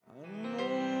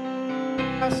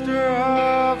master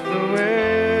of the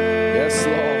wind. Yes,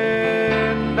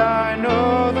 Lord. I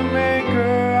know the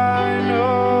maker, I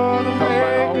know the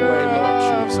maker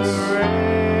of the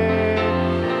rain.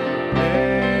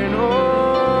 And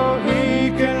oh, he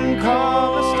can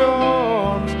calm the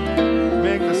storms,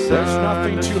 make the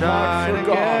sun to shine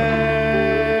again.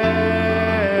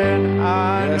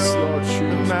 I Yes, know Lord the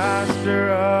Jesus. master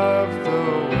of the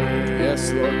wind.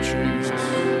 Yes, Lord Jesus.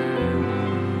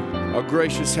 Our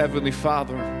gracious Heavenly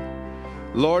Father,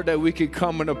 Lord, that we could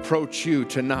come and approach you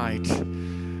tonight,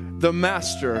 the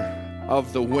master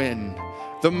of the wind,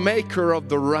 the maker of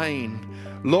the rain.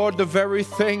 Lord, the very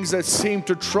things that seem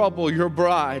to trouble your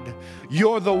bride,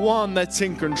 you're the one that's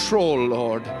in control,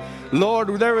 Lord.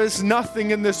 Lord, there is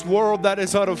nothing in this world that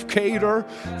is out of cater,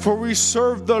 for we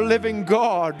serve the living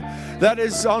God that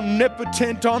is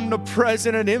omnipotent,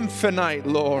 omnipresent, and infinite,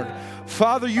 Lord.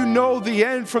 Father, you know the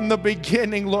end from the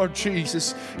beginning, Lord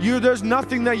Jesus. There's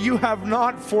nothing that you have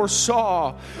not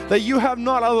foresaw, that you have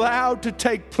not allowed to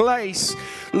take place.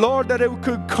 Lord, that it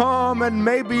could come and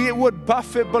maybe it would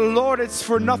buffet, but Lord, it's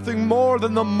for nothing more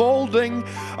than the molding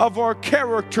of our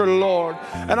character, Lord.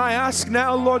 And I ask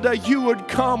now, Lord, that you would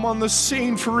come on the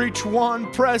scene for each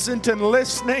one present and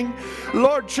listening.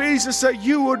 Lord Jesus, that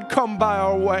you would come by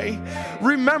our way.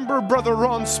 Remember Brother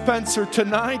Ron Spencer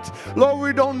tonight. Lord,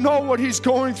 we don't know what he's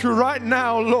going through right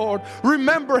now, Lord.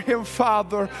 Remember him,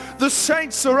 Father. The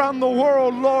saints around the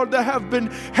world, Lord, that have been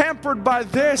hampered by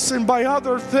this and by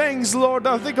other things, Lord.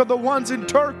 I think of the ones in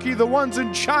Turkey, the ones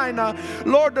in China.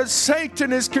 Lord, that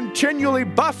Satan is continually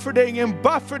buffeting and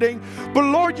buffeting. But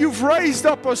Lord, you've raised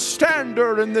up a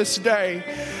standard in this day,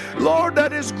 Lord,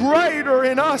 that is greater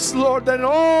in us, Lord, than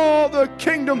all the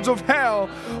kingdoms of hell,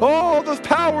 all the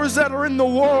powers that are in the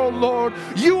world, Lord.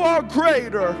 You are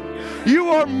greater. You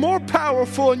are more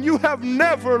powerful, and you have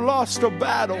never lost a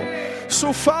battle.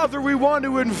 So, Father, we want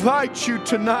to invite you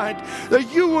tonight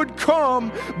that you would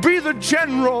come, be the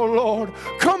general, Lord.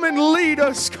 Come and lead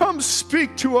us. Come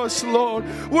speak to us, Lord.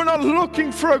 We're not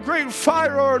looking for a great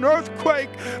fire or an earthquake,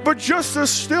 but just a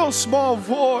still small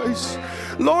voice.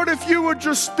 Lord, if you would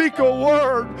just speak a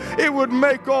word, it would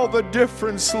make all the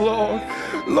difference, Lord.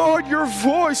 Lord, your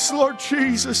voice, Lord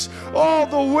Jesus, all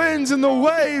the winds and the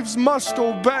waves must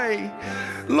obey.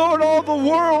 Lord, all the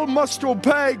world must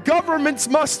obey. Governments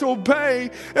must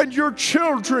obey. And your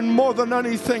children more than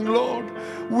anything, Lord.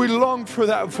 We long for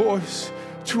that voice,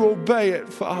 to obey it,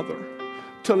 Father,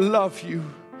 to love you.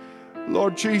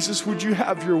 Lord Jesus, would you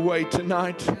have your way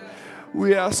tonight?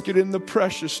 We ask it in the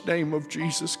precious name of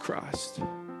Jesus Christ.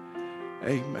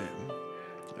 Amen.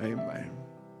 Amen.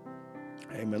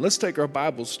 Amen. Let's take our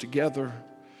Bibles together.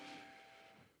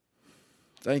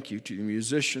 Thank you to the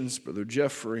musicians, Brother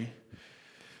Jeffrey,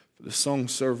 for the song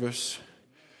service.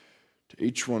 To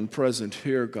each one present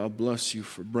here, God bless you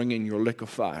for bringing your lick of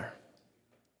fire.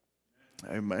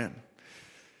 Amen.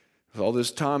 With all this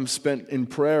time spent in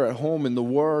prayer at home in the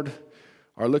Word,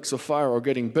 our licks of fire are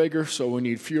getting bigger, so we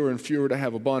need fewer and fewer to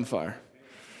have a bonfire.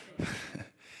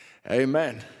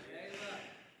 Amen.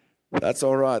 That's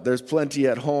all right. There's plenty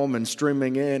at home and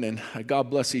streaming in, and God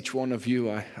bless each one of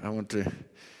you. I want to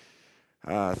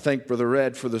thank Brother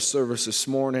Ed for the service this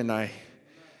morning. I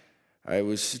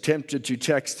was tempted to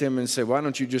text him and say, why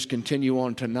don't you just continue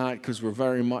on tonight, because we're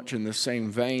very much in the same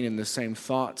vein, in the same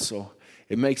thought, so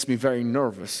it makes me very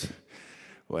nervous.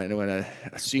 When a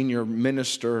senior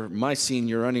minister, my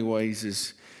senior anyways,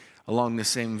 is along the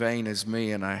same vein as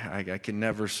me, and I can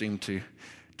never seem to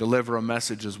deliver a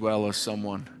message as well as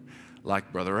someone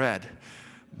like Brother Ed.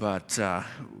 But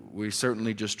we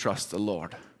certainly just trust the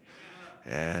Lord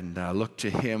and look to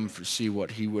him to see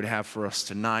what he would have for us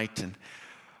tonight. And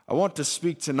I want to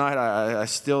speak tonight. I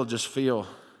still just feel,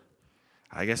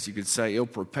 I guess you could say,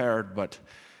 ill-prepared, but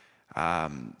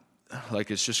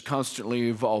like it's just constantly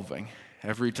evolving.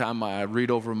 Every time I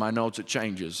read over my notes, it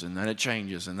changes, and then it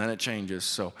changes, and then it changes.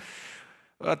 So,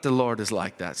 but the Lord is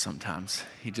like that sometimes.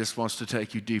 He just wants to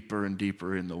take you deeper and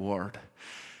deeper in the Word.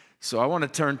 So I want to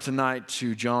turn tonight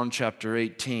to John chapter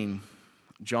 18.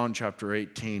 John chapter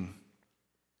 18.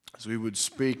 As we would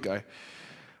speak, I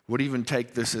would even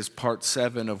take this as part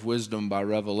 7 of Wisdom by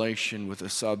Revelation with a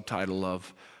subtitle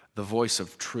of The Voice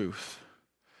of Truth.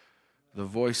 The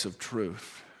Voice of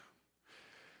Truth.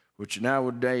 Which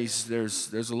nowadays,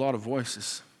 there's a lot of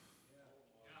voices.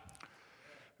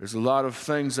 There's a lot of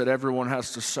things that everyone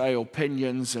has to say,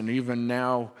 opinions, and even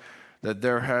now that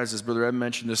there has, as Brother Ed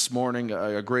mentioned this morning,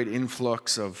 a great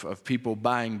influx of people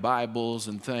buying Bibles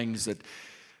and things, that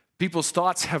people's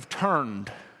thoughts have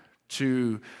turned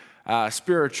to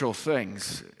spiritual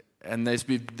things. And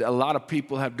a lot of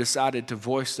people have decided to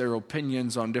voice their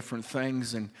opinions on different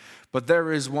things, but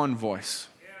there is one voice,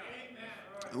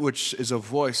 which is a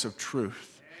voice of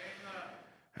truth.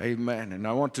 Amen. And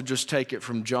I want to just take it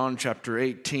from John chapter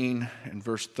 18 and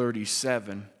verse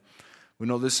 37. We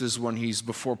know this is when he's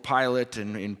before Pilate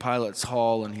and in Pilate's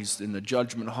hall, and he's in the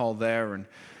judgment hall there, and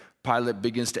Pilate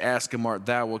begins to ask him, "Art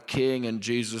thou a king?" And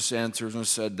Jesus answers and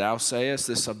said, "Thou sayest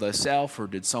this of thyself, or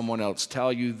did someone else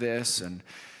tell you this?" And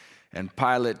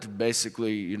Pilate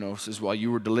basically, says, "Well,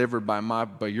 you were delivered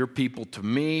by your people to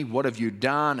me. What have you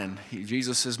done?" And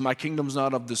Jesus says, "My kingdom's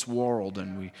not of this world."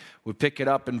 And we pick it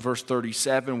up in verse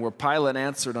 37, where Pilate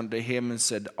answered unto him and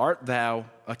said, "Art thou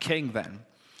a king then?"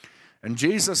 And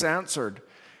Jesus answered,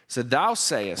 said, "Thou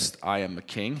sayest, I am a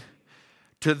king.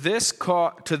 To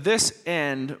this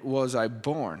end was I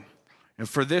born, and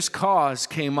for this cause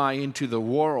came I into the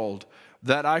world,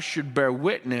 that I should bear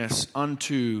witness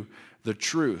unto the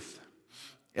truth.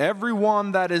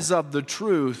 Everyone that is of the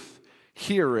truth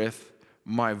heareth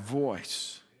my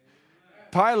voice."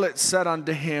 Pilate said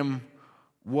unto him,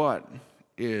 "What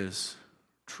is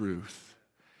truth?"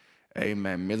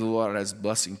 Amen. May the Lord add his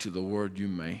blessing to the word. You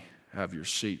may have your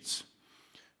seats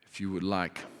if you would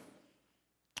like.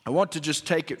 I want to just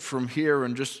take it from here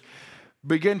and just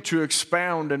begin to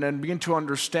expound and then begin to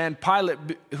understand Pilate,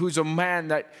 who's a man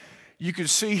that you can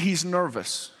see he's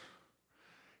nervous.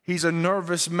 He's a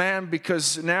nervous man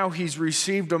because now he's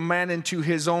received a man into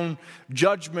his own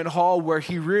judgment hall where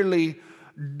he really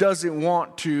doesn't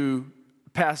want to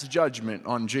pass judgment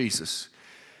on Jesus.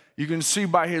 You can see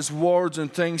by his words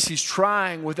and things, he's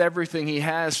trying with everything he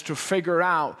has to figure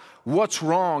out what's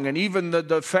wrong. And even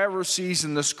the Pharisees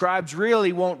and the scribes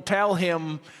really won't tell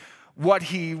him what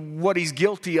he's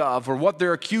guilty of or what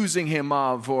they're accusing him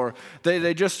of. Or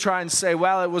they just try and say,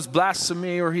 well, it was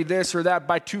blasphemy or he this or that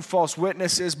by two false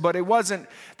witnesses. But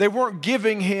they weren't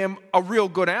giving him a real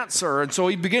good answer. And so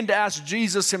he began to ask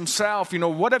Jesus himself,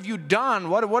 what have you done?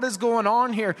 What is going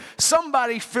on here?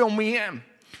 Somebody fill me in.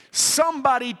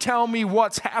 Somebody tell me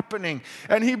what's happening.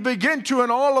 And he began to,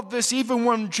 in all of this, even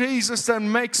when Jesus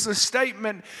then makes a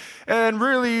statement, and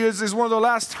really is one of the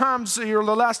last times, or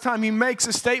the last time he makes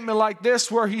a statement like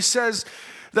this, where he says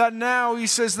that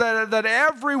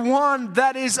everyone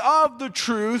that is of the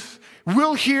truth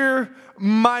will hear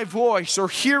my voice, or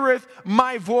heareth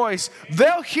my voice.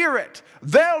 They'll hear it.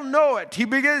 They'll know it. He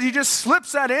just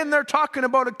slips that in there, talking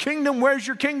about a kingdom. Where's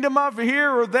your kingdom, over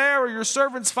here or there? Or your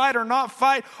servants fight or not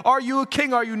fight? Are you a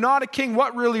king? Are you not a king?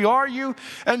 What really are you?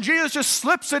 And Jesus just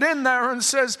slips it in there and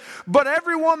says, but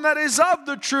everyone that is of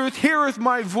the truth heareth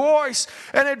my voice.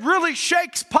 And it really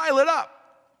shakes Pilate up.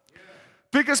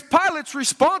 Because Pilate's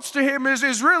response to him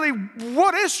is really,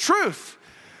 what is truth?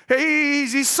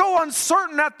 He's so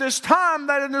uncertain at this time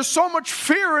and there's so much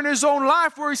fear in his own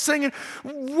life where he's saying,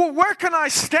 where can I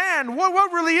stand?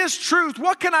 What really is truth?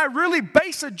 What can I really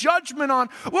base a judgment on?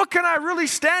 What can I really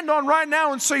stand on right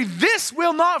now and say, this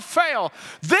will not fail?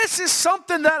 This is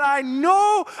something that I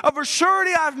know of a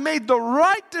surety I've made the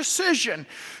right decision.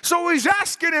 So he's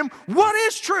asking him, what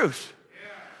is truth?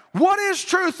 What is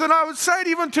truth? And I would say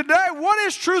even today, what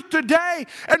is truth today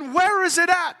and where is it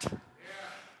at?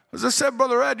 As I said,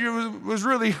 Brother Ed was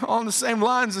really on the same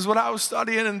lines as what I was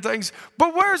studying and things.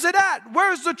 But where's it at?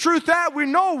 Where's the truth at? We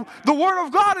know the Word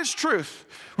of God is truth.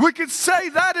 We could say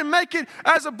that and make it,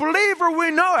 as a believer,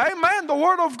 we know, amen, the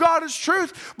Word of God is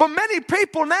truth. But many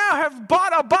people now have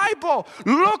bought a Bible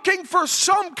looking for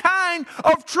some kind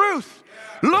of truth.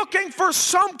 Looking for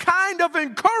some kind of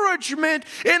encouragement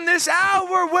in this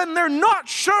hour when they're not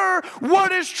sure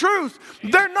what is truth.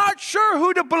 They're not sure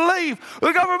who to believe.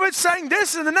 The government's saying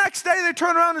this, and the next day they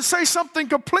turn around and say something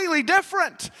completely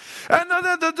different. And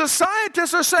the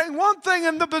scientists are saying one thing,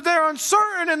 and they're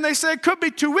uncertain, and they say it could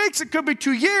be 2 weeks, it could be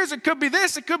 2 years, it could be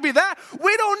this, it could be that.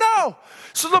 We don't know.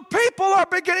 So the people are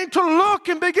beginning to look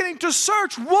and beginning to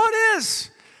search. What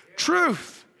is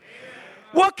truth?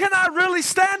 What can I really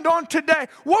stand on today?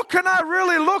 What can I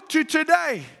really look to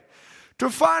today to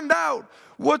find out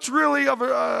what's really of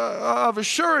a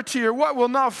surety or what will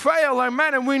not fail?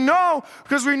 Amen. And we know,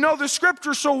 because we know the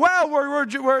scripture so well,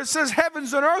 where it says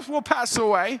heavens and earth will pass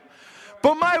away,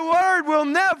 but my word will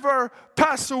never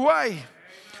pass away.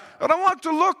 And I want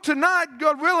to look tonight,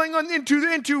 God willing,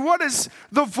 into what is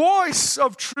the voice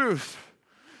of truth.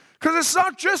 Because it's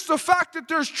not just the fact that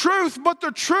there's truth, but the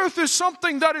truth is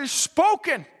something that is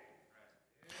spoken.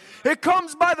 It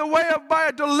comes by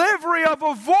a delivery of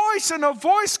a voice, and a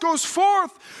voice goes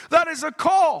forth that is a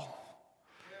call.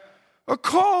 A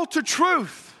call to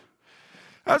truth.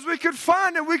 As we could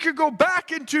find, and we could go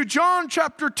back into John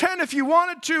chapter 10 if you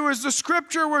wanted to, is the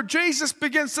scripture where Jesus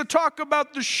begins to talk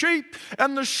about the sheep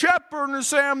and the shepherd and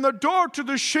say, I'm the door to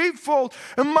the sheepfold,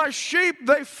 and my sheep,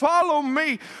 they follow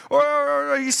me.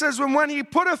 Or he says, when he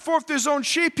putteth forth his own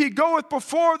sheep, he goeth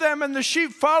before them, and the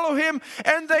sheep follow him,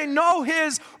 and they know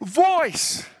his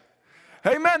voice.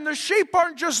 Amen. The sheep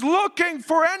aren't just looking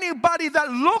for anybody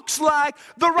that looks like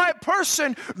the right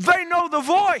person. They know the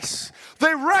voice.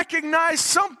 They recognize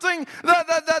something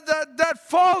that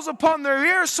falls upon their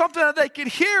ears, something that they can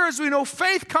hear. As we know,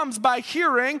 faith comes by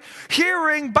hearing,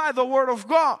 hearing by the word of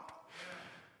God.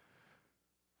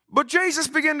 But Jesus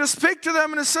began to speak to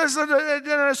them, and it says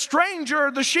that a stranger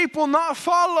the sheep will not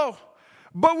follow,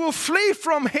 but will flee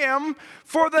from him,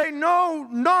 for they know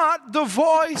not the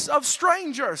voice of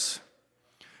strangers.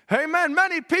 Amen.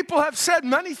 Many people have said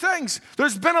many things.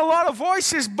 There's been a lot of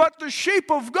voices, but the sheep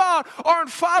of God aren't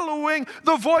following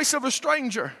the voice of a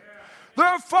stranger.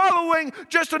 They're following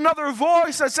just another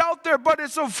voice that's out there, but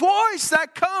it's a voice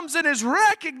that comes and is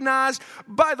recognized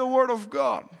by the word of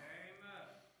God.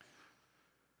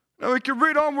 Now we can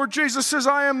read on where Jesus says,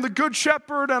 I am the good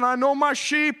shepherd, and I know my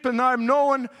sheep, and I'm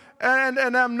known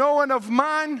and I'm known of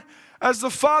mine. As the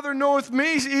Father knoweth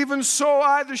me, even so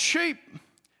I the sheep.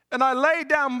 And I lay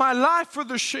down my life for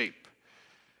the sheep.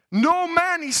 No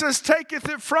man, he says, taketh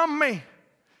it from me.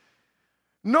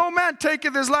 No man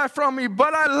taketh his life from me,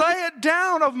 but I lay it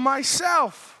down of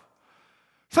myself.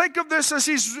 Think of this as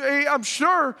I'm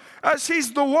sure, as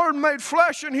he's the Word made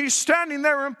flesh, and he's standing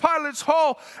there in Pilate's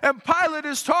hall, and Pilate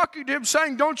is talking to him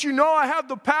saying, don't you know I have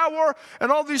the power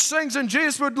and all these things? And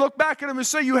Jesus would look back at him and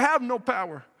say, you have no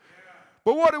power.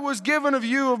 But what it was given of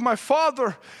you of my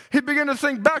Father. He began to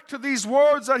think back to these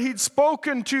words that he'd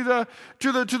spoken to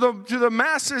the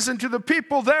masses and to the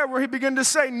people there, where he began to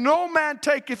say, no man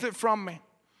taketh it from me.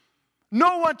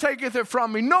 No one taketh it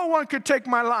from me. No one could take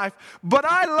my life, but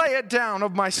I lay it down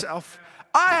of myself.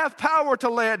 I have power to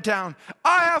lay it down.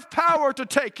 I have power to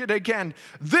take it again.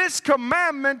 This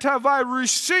commandment have I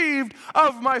received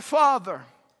of my Father.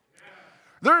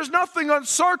 There is nothing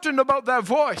uncertain about that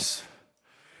voice.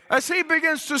 As he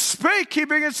begins to speak, he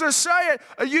begins to say it.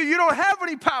 You don't have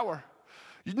any power.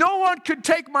 No one could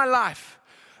take my life.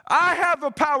 I have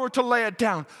the power to lay it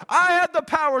down. I have the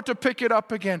power to pick it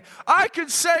up again. I can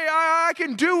say I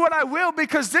can do what I will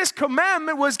because this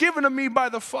commandment was given to me by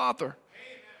the Father. Amen.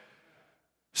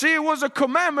 See, it was a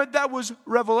commandment that was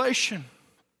revelation.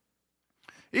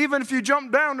 Even if you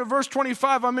jump down to verse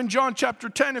 25, I'm in John chapter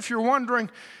 10, if you're wondering.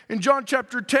 In John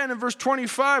chapter 10 and verse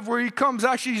 25, where he comes,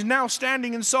 actually he's now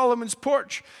standing in Solomon's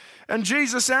porch. And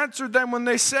Jesus answered them when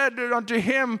they said unto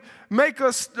him, make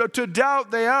us to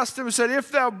doubt. They asked him and said,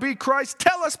 if thou be Christ,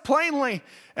 tell us plainly.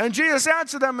 And Jesus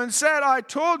answered them and said, I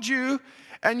told you,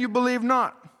 and you believe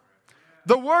not.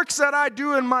 The works that I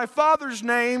do in my Father's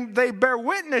name, they bear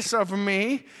witness of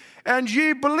me, and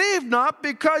ye believe not,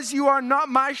 because you are not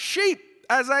my sheep.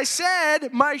 As I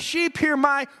said, my sheep hear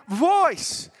my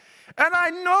voice, and I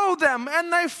know them,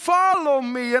 and they follow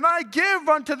me, and I give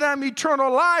unto them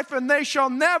eternal life, and they shall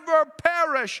never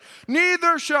perish,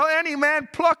 neither shall any man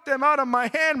pluck them out of my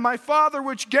hand. My Father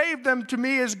which gave them to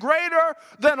me is greater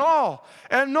than all,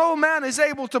 and no man is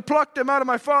able to pluck them out of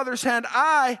my Father's hand.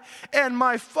 I and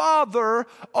my Father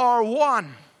are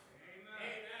one.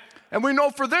 And we know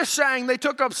for this saying, they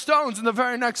took up stones in the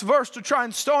very next verse to try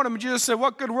and stone him. And Jesus said,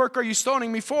 what good work are you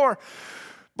stoning me for?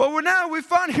 But now we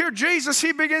find here Jesus,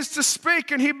 he begins to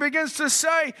speak and he begins to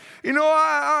say,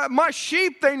 my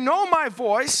sheep, they know my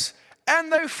voice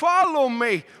and they follow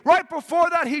me. Right before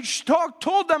that, he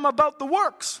told them about the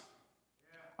works.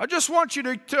 I just want you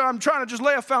I'm trying to just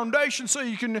lay a foundation so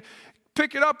you can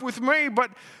pick it up with me.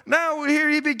 But now here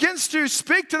he begins to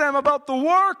speak to them about the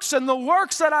works, and the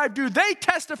works that I do, they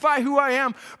testify who I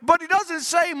am. But he doesn't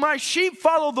say my sheep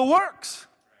follow the works.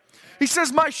 He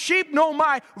says my sheep know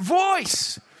my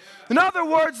voice. In other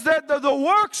words, the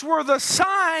works were the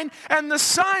sign, and the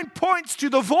sign points to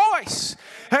the voice.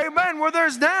 Amen.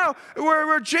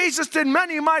 Where Jesus did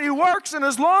many mighty works, and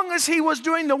as long as he was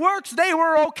doing the works, they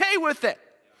were okay with it.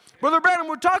 Brother Branham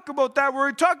would talk about that, where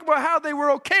he talked about how they were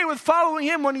okay with following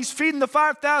him when he's feeding the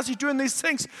 5,000, he's doing these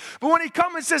things. But when he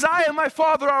comes and says, I and my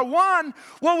Father are one,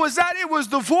 what was that? It was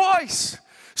the voice.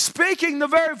 Speaking the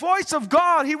very voice of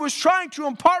God. He was trying to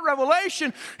impart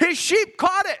revelation. His sheep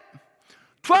caught it.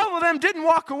 12 of them didn't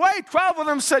walk away. 12 of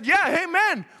them said, yeah,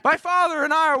 amen. My Father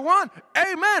and I are one.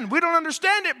 Amen. We don't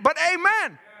understand it, but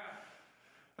amen.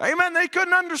 Amen. They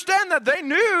couldn't understand that. They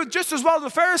knew just as well as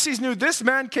the Pharisees knew this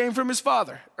man came from his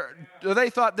father. They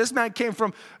thought this man came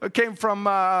from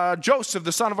Joseph,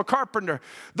 the son of a carpenter.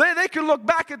 They could look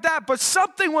back at that, but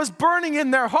something was burning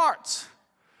in their hearts.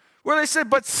 Where they said,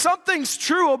 but something's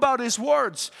true about his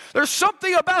words. There's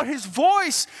something about his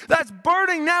voice that's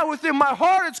burning now within my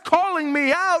heart. It's calling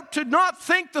me out to not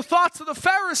think the thoughts of the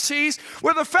Pharisees,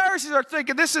 where the Pharisees are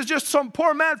thinking this is just some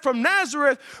poor man from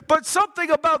Nazareth. But something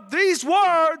about these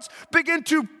words begin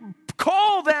to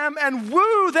call them and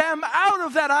woo them out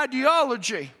of that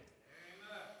ideology.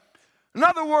 In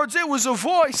other words, it was a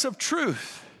voice of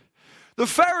truth. The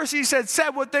Pharisees had said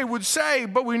what they would say,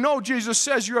 but we know Jesus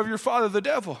says you're of your father the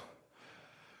devil.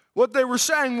 What they were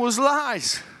saying was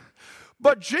lies.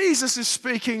 But Jesus is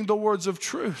speaking the words of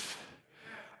truth.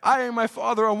 I and my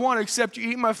Father are one, except you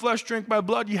eat my flesh, drink my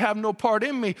blood, you have no part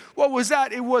in me. What was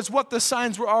that? It was what the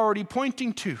signs were already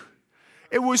pointing to.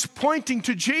 It was pointing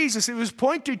to Jesus. It was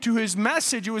pointing to his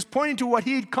message. It was pointing to what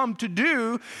he'd come to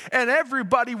do. And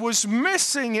everybody was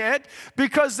missing it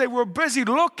because they were busy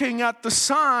looking at the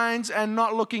signs and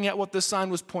not looking at what the sign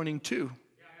was pointing to.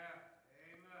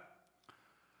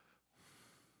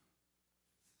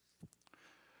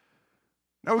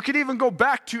 Now we could even go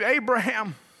back to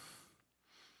Abraham.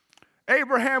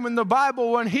 Abraham in the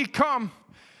Bible, when he come,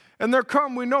 and there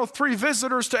come, we know, 3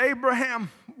 visitors to Abraham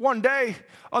one day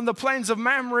on the plains of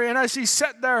Mamre. And as he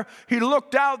sat there, he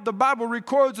looked out, the Bible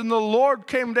records, and the Lord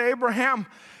came to Abraham.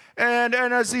 And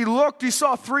as he looked, he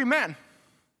saw 3 men.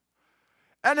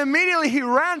 And immediately he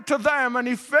ran to them, and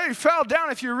he fell down.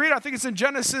 If you read, I think it's in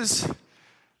Genesis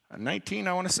 19,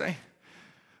 I want to say.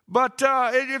 But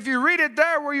if you read it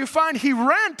there, where you find he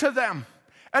ran to them.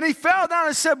 And he fell down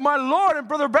and said, my Lord. And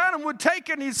Brother Branham would take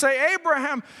it and he'd say,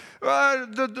 Abraham,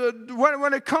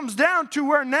 when it comes down to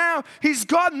where now he's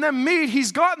gotten them meat,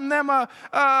 he's gotten them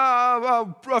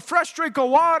a fresh drink of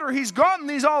water, he's gotten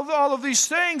all of these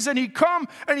things, and he come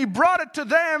and he brought it to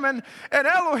them. And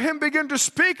Elohim began to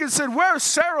speak and said, where's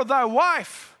Sarah, thy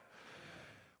wife?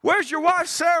 Where's your wife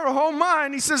Sarah? Oh my.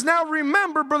 And he says, now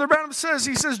remember, Brother Branham says,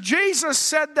 he says, Jesus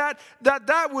said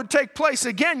that would take place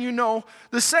again. You know,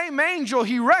 the same angel,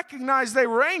 he recognized they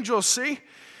were angels, see.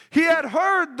 He had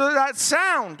heard that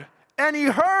sound, and he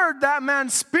heard that man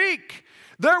speak.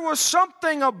 There was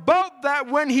something about that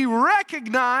when he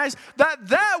recognized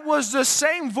that was the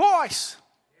same voice.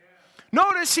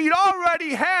 Notice he'd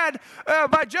already had,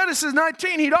 by Genesis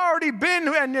 19, he'd already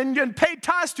been and paid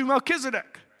tithes to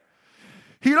Melchizedek.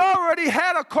 He'd already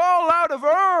had a call out of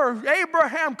Ur.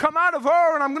 Abraham, come out of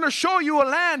Ur, and I'm going to show you a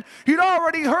land. He'd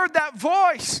already heard that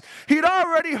voice. He'd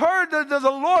already heard the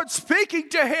Lord speaking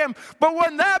to him. But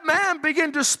when that man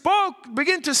began to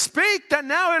speak, that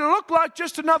now it looked like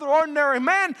just another ordinary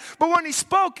man. But when he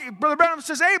spoke, Brother Branham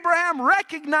says, Abraham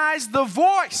recognized the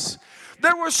voice.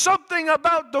 There was something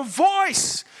about the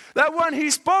voice that when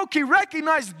he spoke, he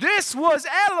recognized this was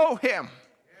Elohim.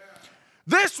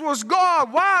 This was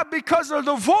God. Why? Because of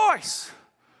the voice.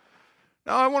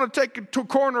 Now I want to take it to a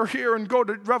corner here and go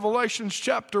to Revelation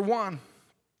chapter 1.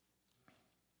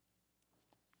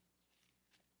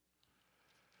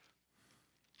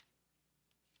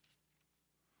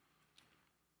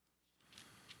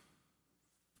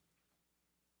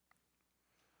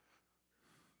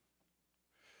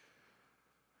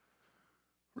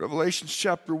 Revelation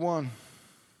chapter 1.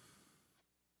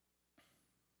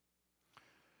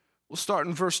 We'll start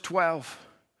in verse 12.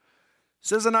 It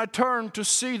says, and I turned to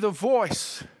see the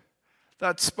voice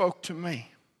that spoke to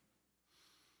me.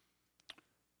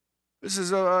 This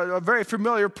is a very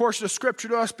familiar portion of Scripture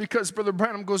to us because Brother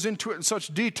Branham goes into it in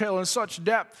such detail and such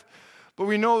depth. But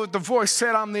we know that the voice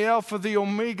said, I'm the Alpha, the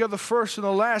Omega, the first and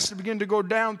the last, to begin to go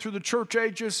down through the church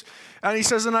ages. And he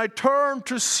says, and I turned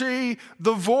to see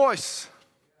the voice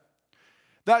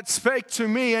that spake to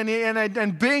me,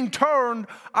 and being turned,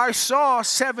 I saw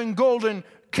 7 golden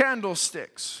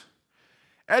candlesticks.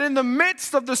 And in the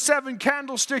midst of the 7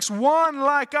 candlesticks, one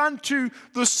like unto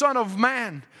the Son of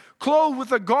Man, clothed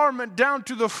with a garment down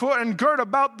to the foot, and girt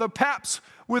about the paps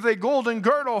with a golden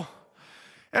girdle.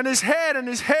 And his head and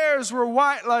his hairs were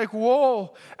white like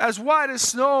wool, as white as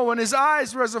snow, and his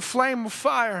eyes were as a flame of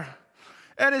fire.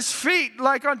 And his feet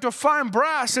like unto fine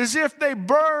brass, as if they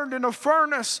burned in a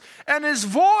furnace, and his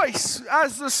voice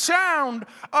as the sound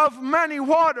of many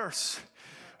waters.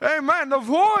 Amen. The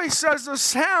voice as the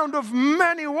sound of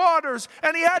many waters.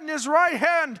 And he had in his right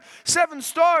hand 7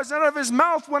 stars, and out of his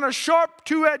mouth went a sharp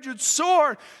 2-edged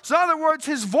sword. So in other words,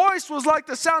 his voice was like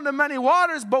the sound of many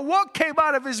waters, but what came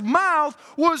out of his mouth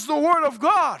was the word of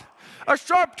God. A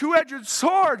sharp 2-edged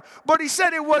sword. But he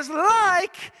said it was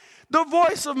like The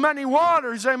voice of many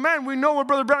waters. Amen. We know where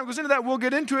Brother Brown goes into that. We'll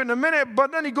get into it in a minute.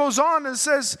 But then he goes on and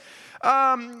says,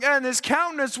 and his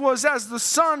countenance was as the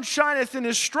sun shineth in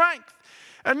his strength.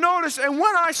 And notice, and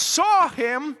when I saw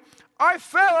him, I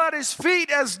fell at his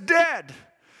feet as dead.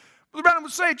 Brother Branham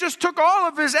would say it just took all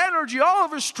of his energy, all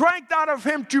of his strength out of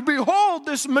him to behold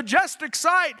this majestic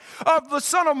sight of the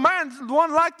Son of Man,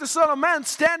 one like the Son of Man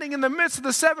standing in the midst of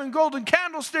the 7 golden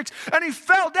candlesticks, and he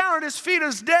fell down at his feet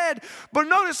as dead. But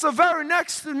notice the very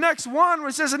next one where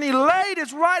it says, and he laid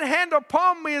his right hand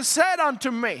upon me and said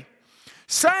unto me,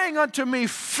 saying unto me,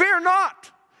 fear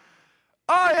not,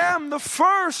 I am the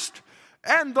first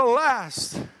and the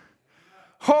last.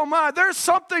 Oh my, there's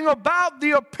something about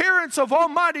the appearance of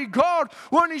Almighty God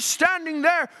when he's standing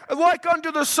there like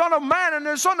unto the Son of Man. And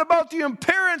there's something about the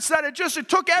appearance that it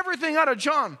took everything out of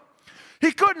John.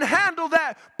 He couldn't handle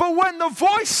that. But when the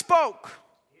voice spoke,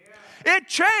 it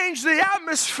changed the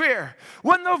atmosphere.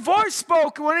 When the voice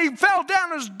spoke, when he fell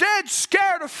down as dead,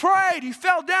 scared, afraid, he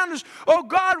fell down as, oh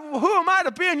God, who am I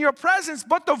to be in your presence?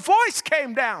 But the voice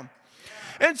came down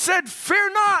and said, fear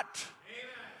not.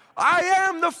 I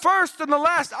am the first and the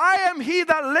last. I am he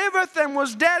that liveth and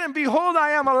was dead, and behold,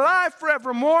 I am alive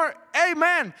forevermore.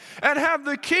 Amen. And have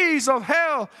the keys of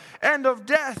hell and of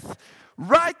death.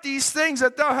 Write these things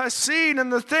that thou hast seen,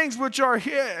 and the things which are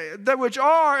here, that which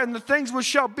are, and the things which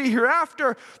shall be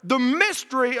hereafter. The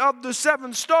mystery of the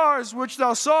 7 stars which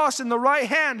thou sawest in the right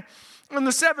hand, and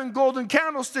the 7 golden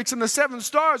candlesticks, and the 7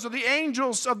 stars are the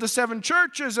angels of the 7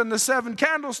 churches, and the 7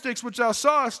 candlesticks which thou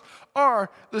sawest are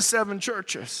the 7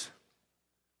 churches.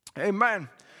 Amen.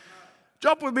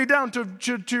 Jump with me down to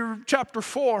chapter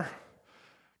 4.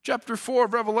 Chapter 4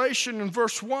 of Revelation in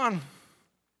verse 1. It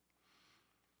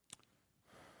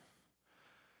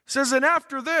says, and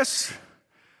after this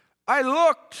I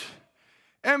looked,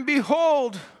 and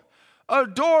behold, a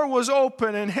door was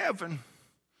open in heaven.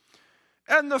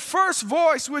 And the first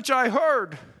voice which I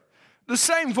heard, the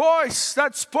same voice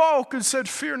that spoke and said,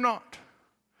 fear not.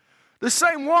 The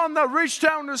same one that reached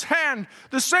down his hand,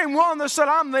 the same one that said,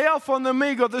 I'm the Alpha and the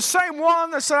Omega, the same one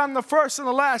that said, I'm the first and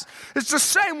the last. It's the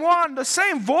same one, the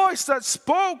same voice that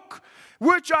spoke,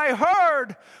 which I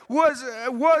heard was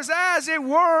as it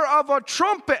were of a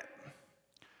trumpet,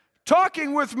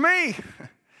 talking with me.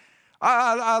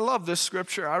 I love this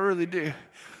scripture, I really do.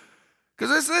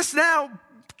 Because this now,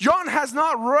 John has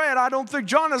not read, I don't think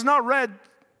John has not read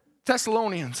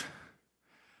Thessalonians.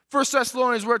 1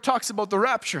 Thessalonians where it talks about the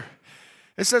rapture.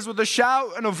 It says with a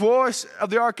shout and a voice of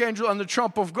the archangel and the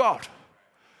trump of God.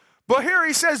 But here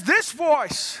he says this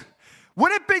voice,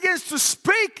 when it begins to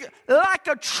speak like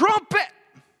a trumpet,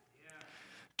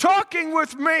 talking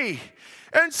with me,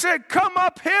 and said, come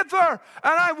up hither,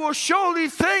 and I will show thee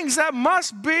things that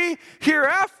must be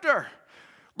hereafter.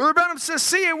 Brother Branham says,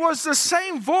 see, it was the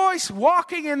same voice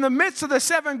walking in the midst of the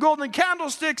 7 golden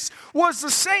candlesticks, was the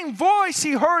same voice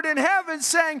he heard in heaven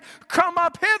saying, come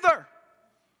up hither.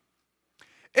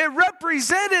 It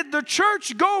represented the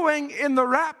church going in the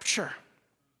rapture.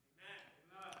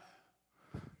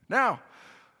 Now,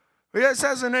 it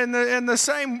says in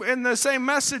the same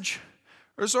message,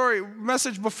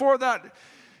 message before that,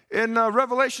 in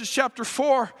Revelation chapter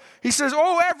 4, he says,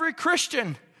 oh, every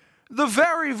Christian, the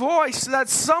very voice that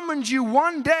summoned you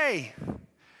one day,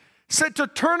 said to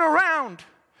turn around,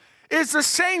 is the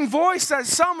same voice that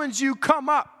summons you come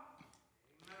up.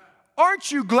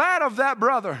 Aren't you glad of that,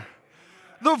 brother?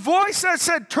 The voice that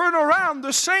said turn around,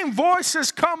 the same voice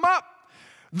has come up.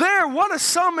 There, what a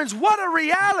summons, what a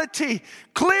reality.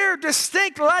 Clear,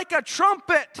 distinct like a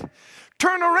trumpet.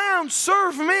 Turn around,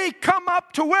 serve me, come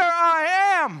up to where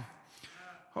I am.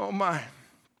 Oh my.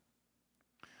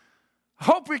 I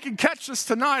hope we can catch this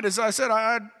tonight. As I said,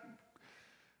 I'm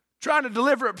trying to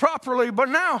deliver it properly. But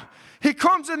now he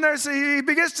comes in there, so he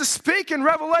begins to speak in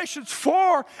Revelations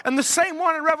 4. And the same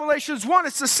one in Revelations 1,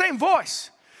 it's the same voice.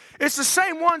 It's the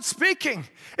same one speaking.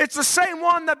 It's the same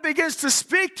one that begins to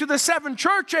speak to the 7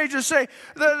 church ages. Say,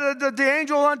 the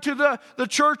angel unto the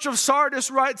church of Sardis,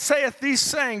 right, saith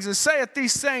these things, and saith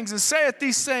these things, and saith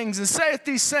these things, and saith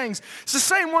these things. It's the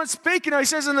same one speaking. He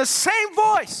says, in the same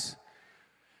voice,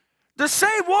 the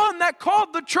same one that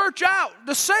called the church out,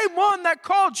 the same one that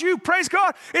called you, praise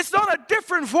God. It's not a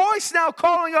different voice now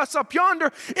calling us up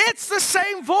yonder. It's the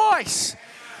same voice.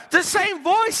 The same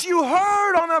voice you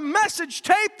heard on a message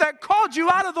tape that called you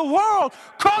out of the world,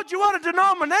 called you out of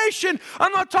denomination.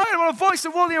 I'm not talking about the voice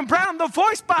of William Brown, the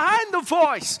voice behind the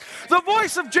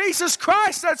voice of Jesus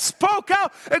Christ that spoke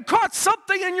out and caught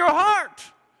something in your heart.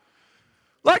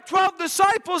 Like 12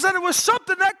 disciples, and it was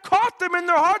something that caught them in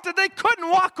their heart that they couldn't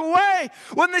walk away.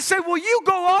 When they say, "Will you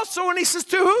go also?" And he says,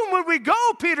 "To whom would we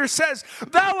go?" Peter says,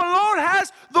 "Thou alone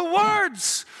has the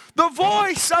words, the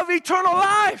voice of eternal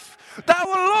life. Thou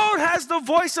alone has the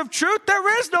voice of truth.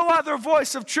 There is no other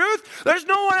voice of truth. There's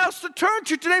no one else to turn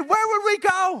to today. Where would we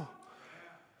go?"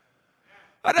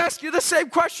 I'd ask you the same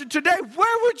question today.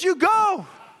 Where would you go?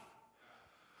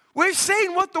 We've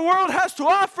seen what the world has to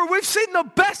offer. We've seen the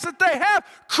best that they have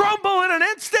crumble in an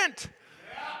instant.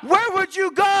 Where would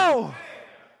you go?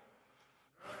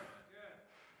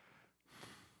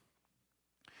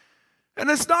 And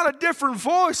it's not a different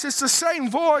voice. It's the same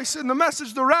voice. In the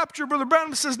Message, the Rapture, Brother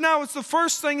Branham says, now it's the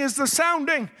first thing is the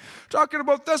sounding. Talking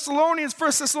about Thessalonians,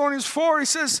 1 Thessalonians 4, he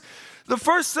says, the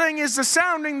first thing is the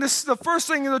sounding. The first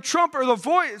thing is the trumpet, or the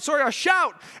voice, a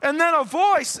shout, and then a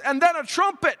voice, and then a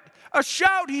trumpet. A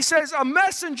shout, he says, a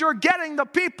messenger getting the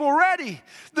people ready.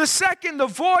 The second, the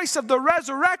voice of the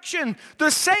resurrection.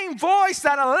 The same voice,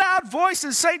 that a loud voice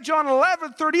in St. John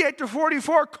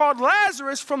 11:38-44 called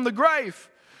Lazarus from the grave.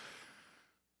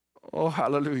 Oh,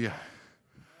 hallelujah.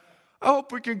 I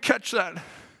hope we can catch that.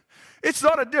 It's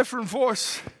not a different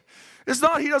voice. It's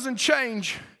not he doesn't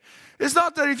change. It's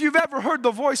not that if you've ever heard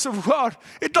the voice of God,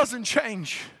 it doesn't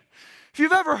change. If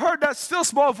you've ever heard that still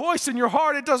small voice in your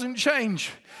heart, it doesn't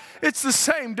change. It's the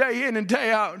same day in and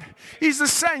day out. He's the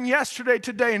same yesterday,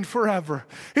 today, and forever.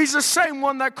 He's the same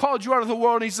one that called you out of the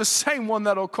world. And he's the same one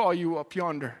that'll call you up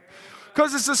yonder.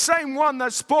 Because it's the same one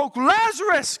that spoke,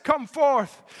 "Lazarus, come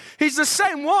forth." He's the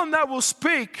same one that will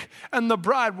speak, and the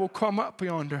bride will come up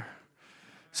yonder.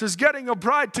 It says, getting a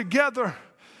bride together.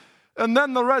 And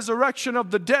then the resurrection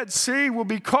of the dead, see, will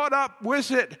be caught up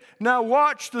with it. Now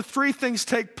watch, the three things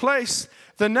take place.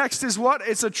 The next is what?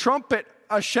 It's a trumpet.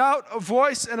 A shout, a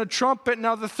voice, and a trumpet.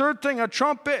 Now the third thing, a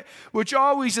trumpet, which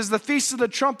always is the feast of the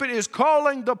trumpet, is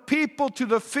calling the people to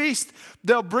the feast.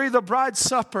 They'll breathe the bride's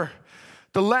supper,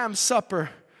 the lamb's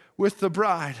supper with the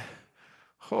bride.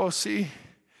 Oh, see?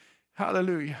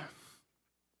 Hallelujah.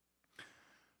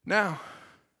 Now,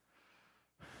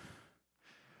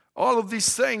 all of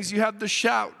these things, you have the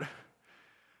shout,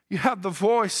 you have the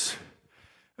voice,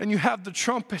 and you have the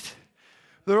trumpet.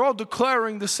 They're all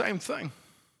declaring the same thing.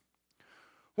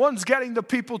 One's getting the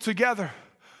people together.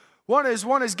 One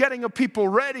is getting a people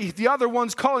ready. The other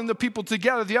one's calling the people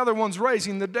together. The other one's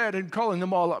raising the dead and calling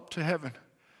them all up to heaven.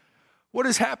 What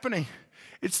is happening?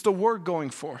 It's the word going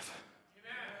forth.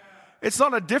 It's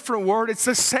not a different word. It's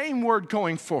the same word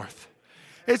going forth.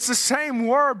 It's the same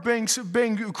word being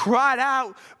cried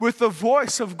out with the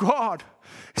voice of God.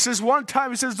 It says one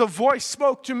time, it says, the voice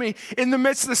spoke to me in the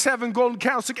midst of the seven golden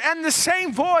candlesticks. And the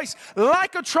same voice,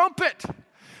 like a trumpet,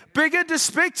 began to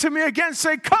speak to me again,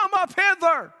 saying, "Come up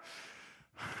hither."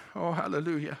 Oh,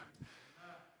 hallelujah.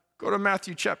 Go to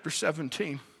Matthew chapter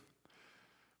 17.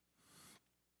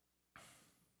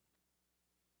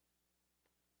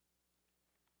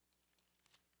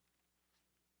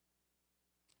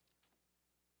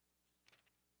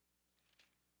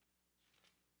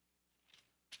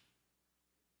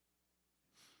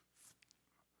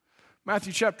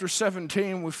 Matthew chapter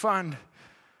 17, we find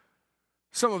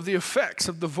some of the effects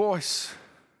of the voice.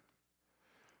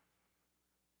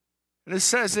 And it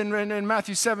says in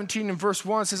Matthew 17 and verse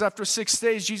 1, it says, after 6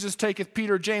 days Jesus taketh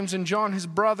Peter, James, and John his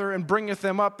brother, and bringeth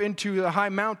them up into the high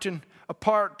mountain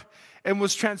apart, and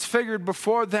was transfigured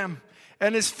before them.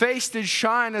 And his face did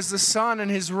shine as the sun, and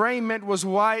his raiment was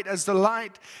white as the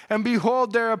light. And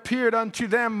behold, there appeared unto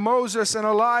them Moses and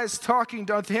Elias talking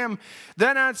unto him.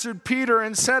 Then answered Peter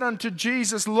and said unto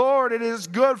Jesus, Lord, it is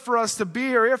good for us to be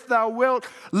here. If thou wilt,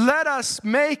 let us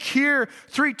make here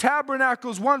 3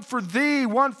 tabernacles, one for thee,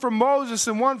 one for Moses,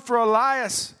 and one for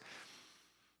Elias.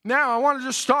 Now, I want to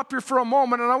just stop here for a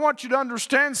moment, and I want you to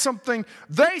understand something.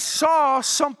 They saw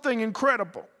something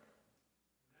incredible.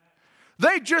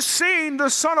 They just seen the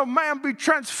Son of Man be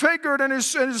transfigured, and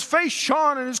his face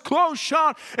shone and his clothes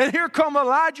shone. And here come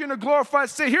Elijah in a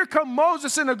glorified state. Here come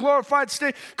Moses in a glorified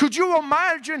state. Could you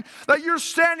imagine that you're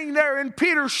standing there in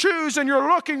Peter's shoes and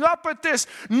you're looking up at this?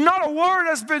 Not a word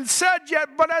has been said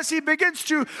yet, but as he begins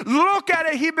to look at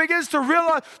it, he begins to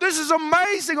realize, this is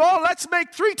amazing. Oh, let's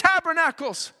make 3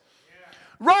 tabernacles.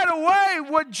 Right away,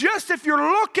 if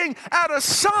you're looking at a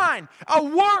sign, a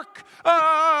work,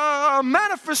 a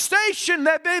manifestation,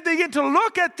 that they begin to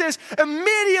look at this,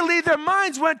 immediately their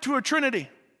minds went to a Trinity.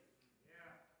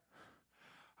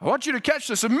 I want you to catch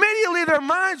this. Immediately their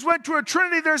minds went to a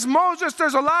Trinity. There's Moses,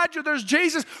 there's Elijah, there's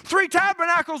Jesus. 3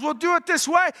 tabernacles will do it this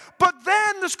way. But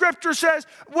then the scripture says,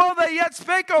 will they yet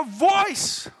spake a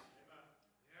voice?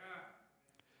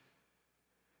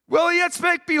 Will he yet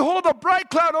spake, behold, a bright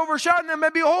cloud overshadowed them,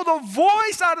 and behold, a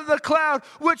voice out of the cloud,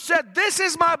 which said, This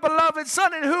is my beloved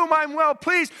Son, in whom I am well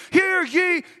pleased. Hear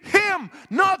ye him,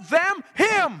 not them,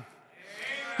 him.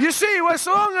 You see, as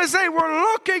long as they were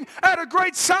looking at a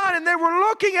great sign and they were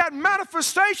looking at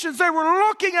manifestations, they were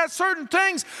looking at certain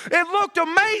things, it looked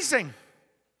amazing.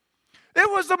 It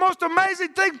was the most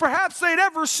amazing thing perhaps they'd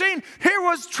ever seen. Here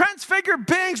was transfigured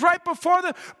beings right before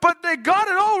them, but they got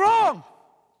it all wrong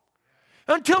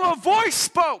until a voice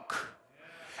spoke.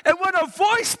 And when a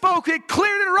voice spoke, it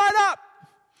cleared it right up.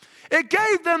 It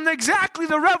gave them exactly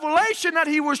the revelation that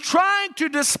he was trying to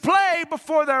display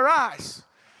before their eyes.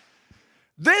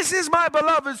 This is my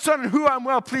beloved Son, in whom I am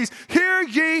well pleased. Hear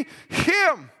ye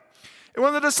him. And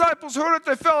when the disciples heard it,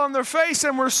 they fell on their face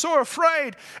and were sore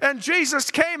afraid. And Jesus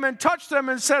came and touched them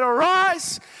and said,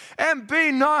 Arise and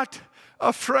be not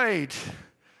afraid.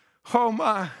 Oh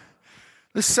my.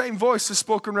 The same voice that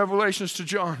spoke in Revelations to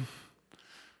John.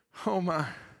 Oh my.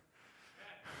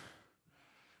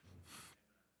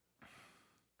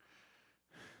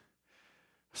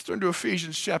 Let's turn to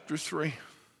Ephesians chapter 3.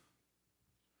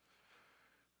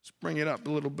 Let's bring it up a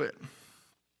little bit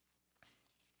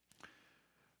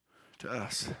to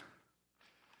us.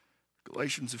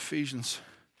 Galatians, Ephesians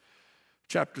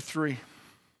chapter 3.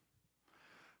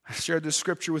 I shared this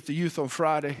scripture with the youth on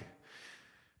Friday.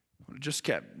 It just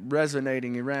kept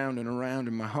resonating around and around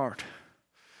in my heart.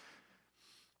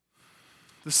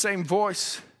 The same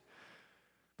voice,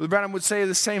 Brother Branham would say,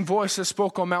 the same voice that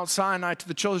spoke on Mount Sinai to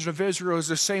the children of Israel is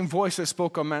the same voice that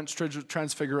spoke on Mount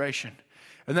Transfiguration.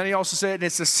 And then he also said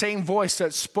it's the same voice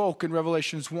that spoke in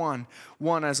Revelations 1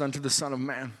 as unto the Son of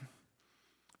Man.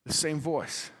 The same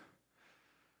voice.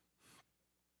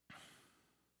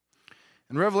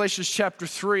 In Revelations chapter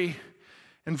 3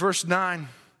 and verse 9,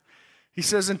 he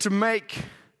says, And to make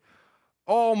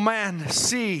all men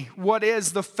see what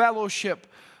is the fellowship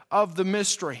of the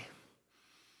mystery.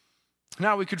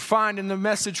 Now we could find in the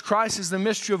message, Christ is the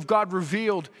mystery of God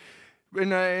revealed. In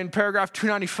paragraph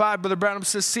 295, Brother Branham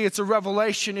says, see, it's a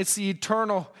revelation. It's the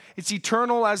eternal. It's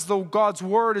eternal as though God's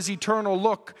word is eternal.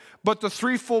 Look, but the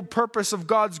threefold purpose of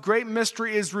God's great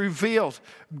mystery is revealed.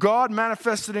 God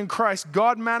manifested in Christ.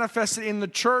 God manifested in the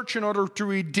church in order to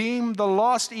redeem the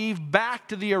lost Eve back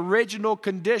to the original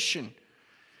condition. He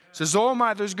says, oh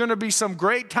my, there's going to be some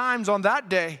great times on that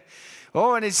day.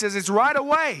 Oh, and he says, it's right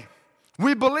away.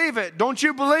 We believe it. Don't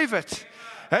you believe it?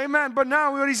 Amen. But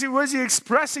now what is he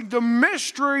expressing? The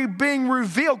mystery being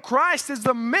revealed. Christ is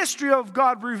the mystery of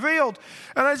God revealed.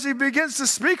 And as he begins to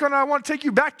speak on it, I want to take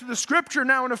you back to the scripture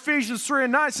now in Ephesians 3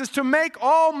 and 9. It says, to make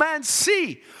all men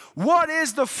see what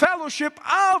is the fellowship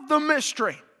of the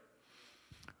mystery.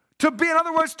 To be, in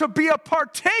other words, to be a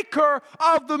partaker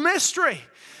of the mystery.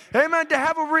 Amen. To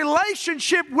have a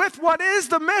relationship with what is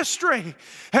the mystery.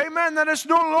 Amen. That it's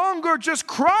no longer just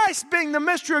Christ being the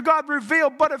mystery of God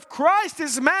revealed, but if Christ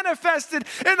is manifested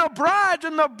in a bride,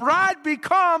 then the bride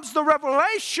becomes the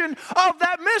revelation of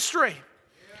that mystery.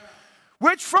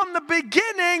 Which from the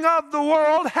beginning of the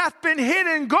world hath been hid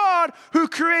in God, who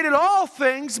created all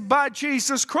things by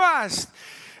Jesus Christ.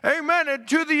 Amen. And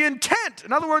to the intent,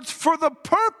 in other words, for the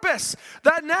purpose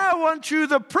that now unto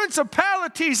the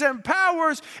principalities and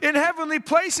powers in heavenly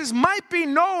places might be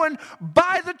known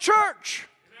by the church.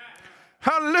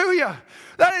 Hallelujah.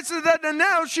 That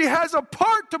now she has a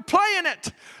part to play in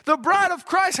it. The bride of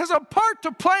Christ has a part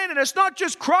to play in it. It's not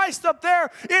just Christ up there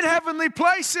in heavenly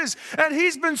places. And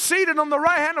he's been seated on the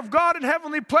right hand of God in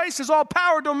heavenly places. All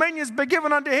power, dominion has been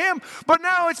given unto him. But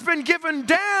now it's been given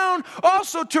down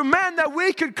also to men that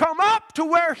we could come up to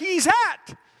where he's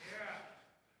at.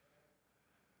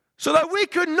 So that we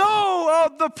could know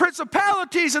of the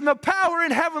principalities and the power in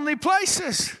heavenly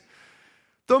places.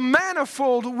 The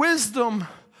manifold wisdom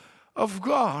of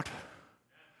God.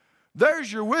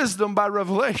 There's your wisdom by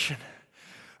revelation.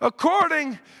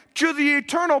 According to the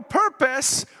eternal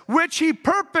purpose which he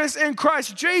purposed in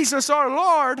Christ Jesus our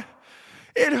Lord,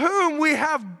 in whom we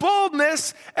have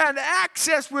boldness and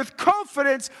access with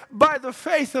confidence by the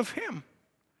faith of him.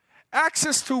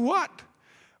 Access to what?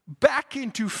 Back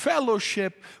into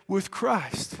fellowship with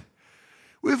Christ.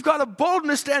 We've got a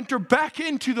boldness to enter back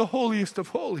into the holiest of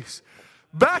holies.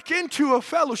 Back into a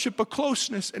fellowship, a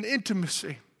closeness, and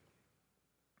intimacy.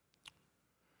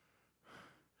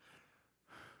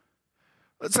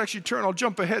 Let's actually turn. I'll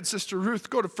jump ahead, Sister Ruth.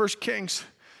 Go to 1 Kings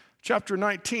chapter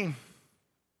 19.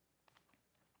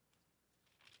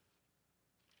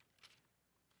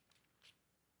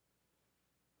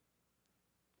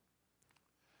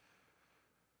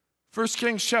 First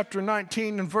Kings chapter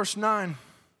 19 and verse 9.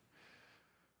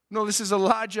 No, this is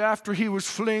Elijah after he was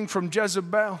fleeing from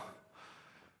Jezebel.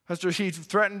 After she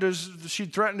threatened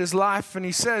his life, and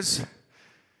he says,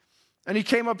 and he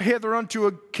came up hither unto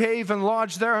a cave and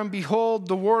lodged there, and behold,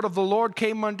 the word of the Lord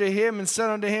came unto him and said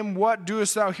unto him, what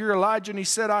doest thou here, Elijah? And he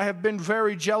said, I have been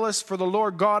very jealous for the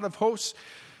Lord God of hosts.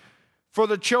 For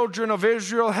the children of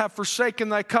Israel have forsaken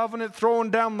thy covenant,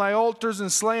 thrown down thy altars,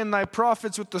 and slain thy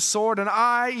prophets with the sword, and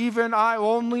I, even I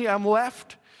only, am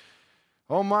left.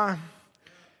 Oh my.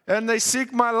 And they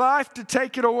seek my life to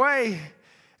take it away.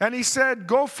 And he said,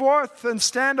 go forth and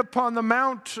stand upon the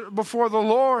mount before the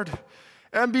Lord.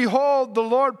 And behold, the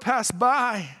Lord passed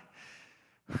by,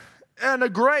 and a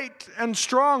great and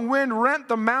strong wind rent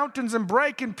the mountains and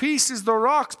brake in pieces the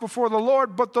rocks before the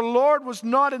Lord. But the Lord was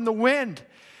not in the wind.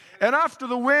 And after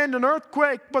the wind, an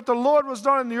earthquake, but the Lord was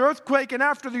not in the earthquake. And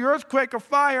after the earthquake, a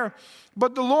fire,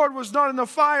 but the Lord was not in the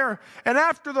fire. And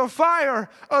after the fire,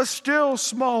 a still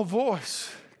small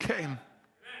voice came.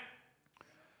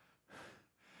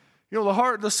 You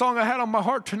know, the song I had on my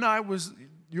heart tonight was,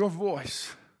 your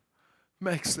voice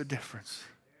makes the difference.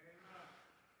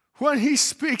 When he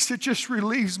speaks, it just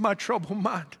relieves my troubled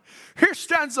mind. Here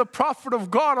stands the prophet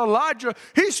of God, Elijah.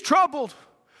 He's troubled.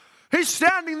 He's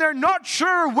standing there not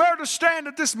sure where to stand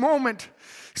at this moment.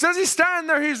 He says he's standing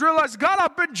there, he's realized, God,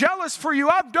 I've been jealous for you.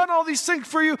 I've done all these things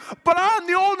for you, but I'm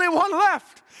the only one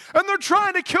left. And they're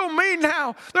trying to kill me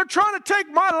now. They're trying to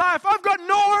take my life. I've got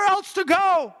nowhere else to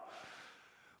go.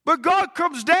 But God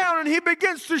comes down and he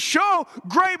begins to show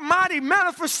great mighty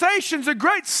manifestations and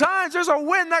great signs. There's a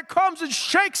wind that comes and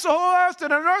shakes the whole earth,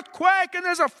 and an earthquake, and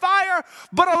there's a fire.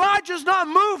 But Elijah's not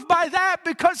moved by that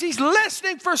because he's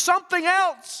listening for something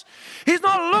else. He's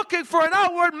not looking for an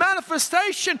outward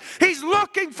manifestation. He's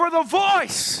looking for the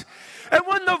voice. And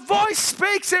when the voice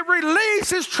speaks, it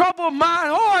relieves his troubled mind.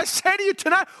 Oh, I say to you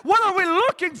tonight, what are we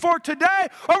looking for today?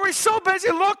 Are we so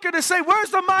busy looking to say, where's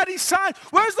the mighty sign?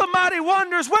 Where's the mighty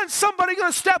wonders? When's somebody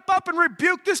going to step up and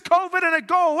rebuke this COVID and it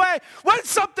go away? When's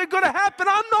something going to happen?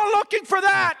 I'm not looking for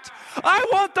that. I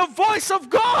want the voice of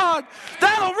God.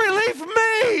 That'll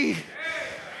relieve me.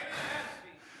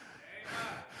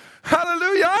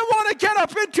 Hallelujah. I want to get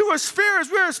up into a sphere, as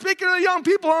we were speaking to the young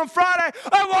people on Friday.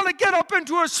 I want to get up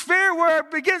into a sphere where it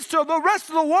begins to, the rest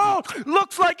of the world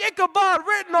looks like Ichabod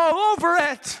written all over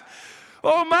it.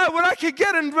 Oh my, when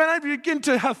I begin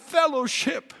to have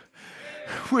fellowship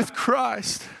with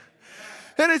Christ.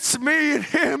 And it's me and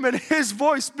him, and his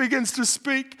voice begins to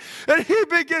speak. And he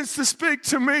begins to speak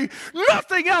to me.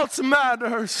 Nothing else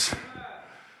matters.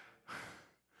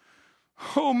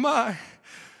 Oh my.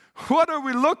 What are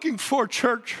we looking for,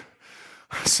 church?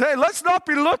 Say, let's not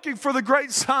be looking for the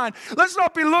great sign. Let's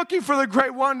not be looking for the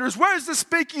great wonders. Where's the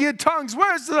speaking in tongues?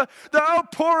 Where's the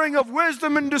outpouring of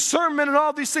wisdom and discernment and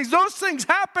all these things? Those things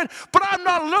happen, but I'm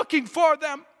not looking for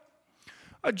them.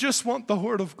 I just want the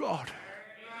word of God.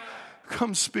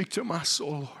 Come speak to my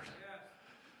soul, Lord.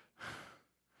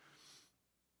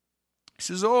 He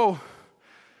says, oh,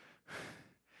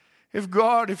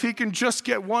 if he can just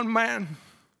get one man,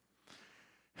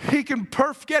 he can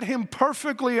get him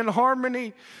perfectly in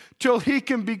harmony till he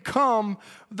can become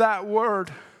that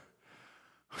word.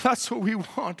 That's what we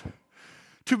want.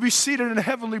 To be seated in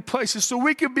heavenly places so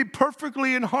we can be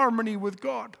perfectly in harmony with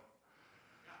God.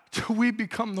 Till we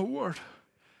become the word.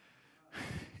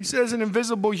 He says an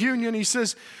invisible union. He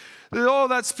says,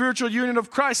 that spiritual union of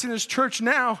Christ in his church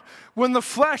now, when the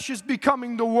flesh is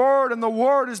becoming the word and the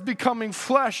word is becoming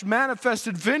flesh,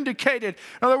 manifested, vindicated.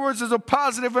 In other words, there's a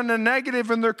positive and a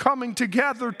negative, and they're coming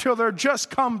together till they're just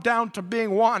come down to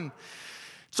being one.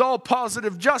 It's all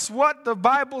positive. Just what the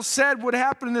Bible said would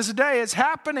happen in this day is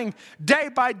happening day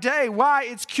by day. Why?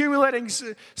 It's accumulating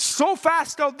so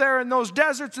fast out there in those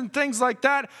deserts and things like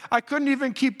that. I couldn't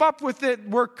even keep up with it.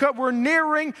 We're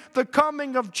nearing the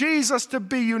coming of Jesus to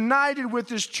be united with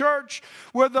his church,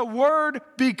 where the word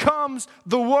becomes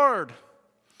the word.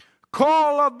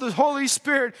 Call of the Holy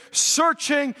Spirit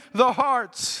searching the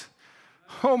hearts.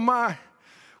 Oh my.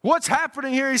 What's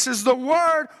happening here? He says the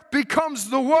word becomes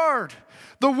the word.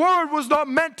 The word was not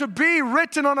meant to be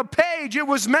written on a page. It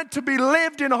was meant to be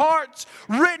lived in hearts,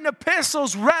 written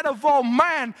epistles, read of all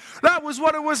men. That was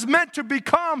what it was meant to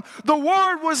become. The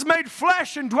word was made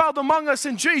flesh and dwelled among us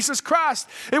in Jesus Christ.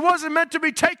 It wasn't meant to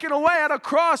be taken away at a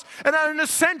cross and at an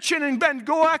ascension and then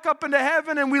go back up into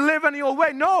heaven and we live any old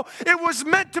way. No, it was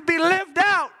meant to be lived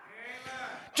out.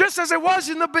 Just as it was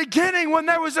in the beginning when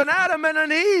there was an Adam and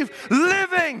an Eve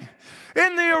living.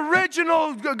 in the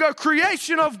original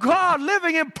creation of God,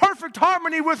 living in perfect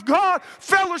harmony with God,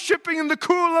 fellowshipping in the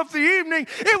cool of the evening.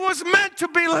 It was meant to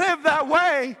be lived that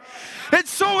way. And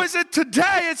so is it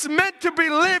today. It's meant to be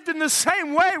lived in the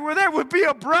same way, where there would be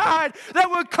a bride that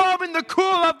would come in the cool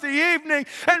of the evening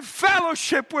and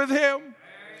fellowship with Him.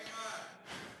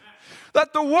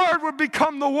 That the Word would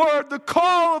become the Word, the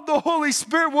call of the Holy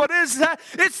Spirit. What is that?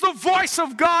 It's the voice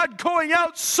of God going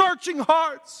out, searching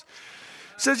hearts.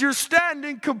 It says you're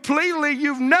standing completely.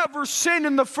 You've never sinned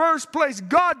in the first place.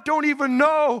 God don't even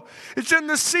know. It's in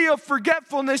the sea of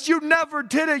forgetfulness. You never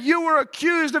did it. You were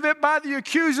accused of it by the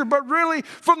accuser, but really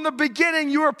from the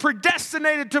beginning you were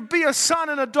predestinated to be a son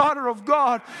and a daughter of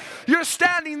God. You're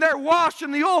standing there washed,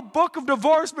 and the old book of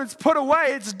divorcement's put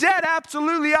away. It's dead,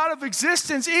 absolutely out of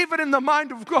existence, even in the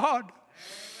mind of God.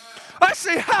 I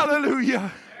say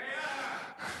hallelujah.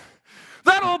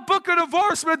 That old book of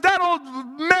divorcement, that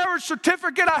old marriage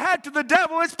certificate I had to the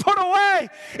devil, it's put away.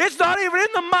 It's not even in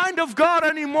the mind of God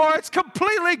anymore. It's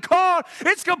completely gone.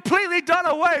 It's completely done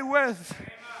away with.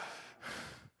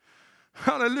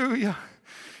 Hallelujah.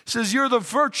 It says you're the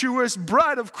virtuous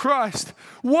bride of Christ,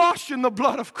 washed in the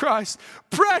blood of Christ,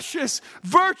 precious,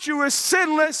 virtuous,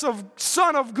 sinless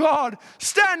Son of God,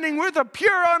 standing with a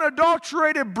pure,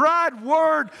 unadulterated bride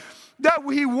word, that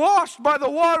He washed by the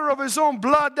water of His own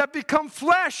blood, that become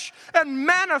flesh and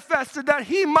manifested, that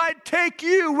He might take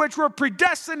you, which were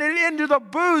predestinated, into the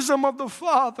bosom of the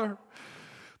Father.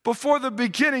 Before the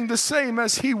beginning, the same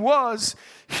as He was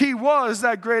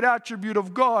that great attribute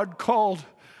of God called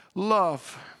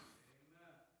love.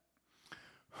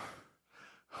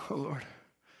 Oh Lord.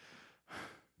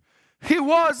 He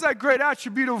was that great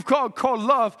attribute of God called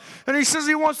love. And He says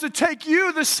He wants to take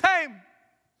you the same.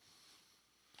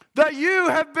 That you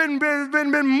have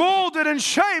been molded and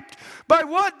shaped by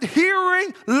what?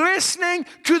 Hearing, listening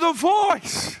to the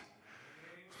voice.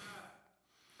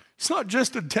 It's not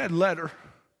just a dead letter.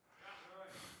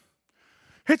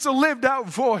 It's a lived out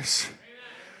voice.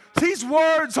 These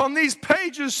words on these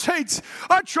pages, saints,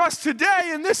 I trust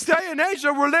today in this day and age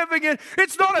that we're living in,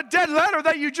 it's not a dead letter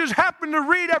that you just happen to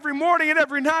read every morning and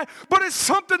every night, but it's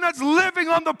something that's living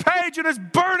on the page and it's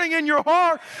burning in your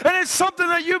heart, and it's something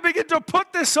that you begin to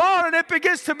put this on and it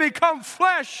begins to become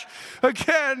flesh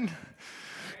again.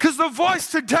 Because the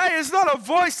voice today is not a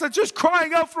voice that's just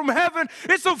crying out from heaven.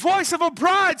 It's the voice of a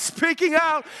bride speaking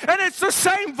out, and it's the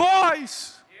same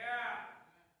voice.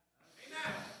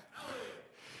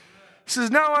 He says,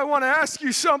 now I want to ask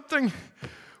you something.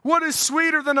 What is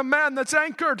sweeter than a man that's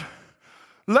anchored,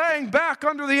 laying back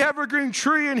under the evergreen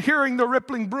tree and hearing the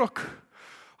rippling brook?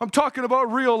 I'm talking about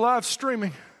real live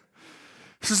streaming.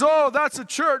 He says, oh, that's a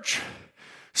church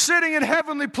sitting in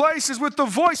heavenly places with the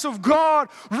voice of God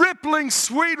rippling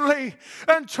sweetly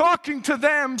and talking to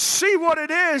them. See what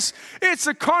it is? It's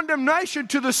a condemnation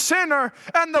to the sinner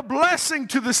and the blessing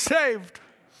to the saved.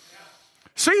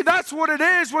 See, that's what it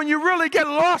is when you really get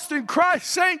lost in Christ,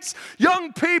 saints,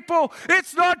 young people.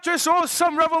 It's not just,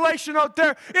 some revelation out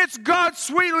there. It's God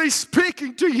sweetly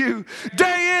speaking to you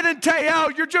day in and day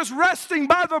out. You're just resting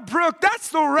by the brook. That's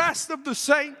the rest of the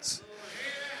saints.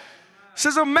 It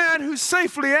says, a man who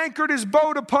safely anchored his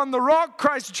boat upon the rock,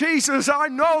 Christ Jesus. I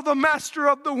know the master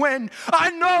of the wind.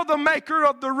 I know the maker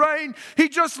of the rain. He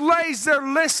just lays there,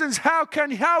 listens how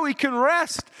he can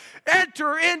rest.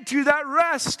 Enter into that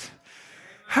rest.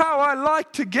 How I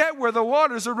like to get where the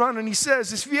waters are running. He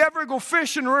says, if you ever go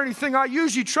fishing or anything, I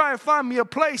usually try to find me a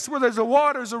place where the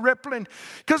waters are rippling,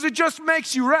 because it just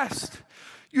makes you rest.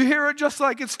 You hear it just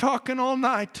like it's talking all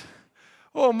night.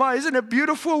 Oh my, isn't it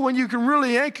beautiful when you can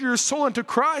really anchor your soul into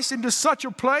Christ, into such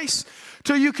a place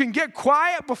till you can get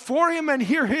quiet before Him and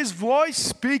hear His voice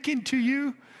speaking to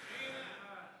you?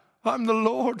 I'm the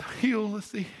Lord that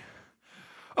healeth thee.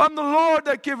 I'm the Lord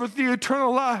that giveth thee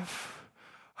eternal life.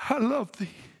 I love thee.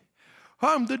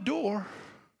 I'm the door.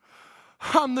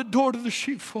 I'm the door to the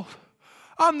sheepfold.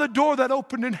 I'm the door that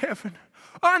opened in heaven.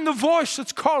 I'm the voice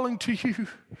that's calling to you.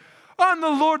 I'm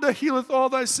the Lord that healeth all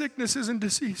thy sicknesses and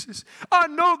diseases. I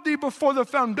know thee before the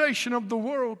foundation of the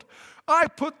world. I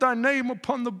put thy name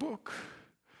upon the book.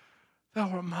 Thou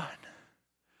art mine.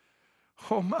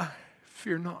 Oh my,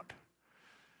 fear not.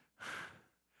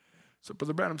 So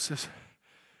Brother Branham says,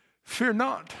 fear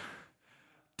not.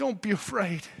 Don't be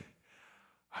afraid.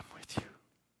 I'm with you.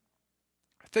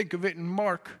 I think of it in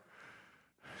Mark.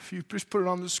 If you just put it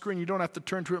on the screen, you don't have to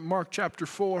turn to it. Mark chapter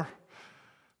 4.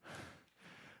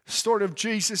 The story of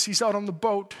Jesus, He's out on the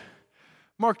boat.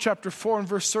 Mark chapter 4 and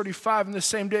verse 35. And the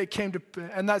same day it came to,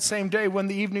 and that same day when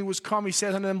the evening was come, He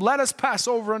said unto them, let us pass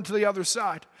over unto the other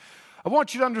side. I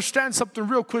want you to understand something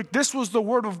real quick. This was the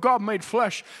Word of God made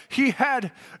flesh. He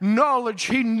had knowledge.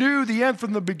 He knew the end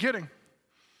from the beginning.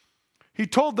 He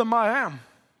told them, I am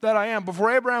that I am.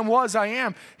 Before Abraham was, I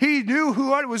am. He knew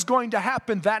what was going to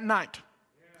happen that night.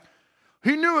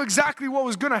 He knew exactly what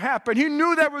was going to happen. He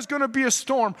knew there was going to be a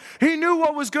storm. He knew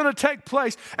what was going to take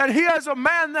place. And he, as a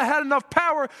man that had enough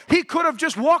power, he could have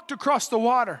just walked across the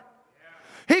water.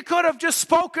 He could have just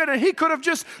spoken, and he could have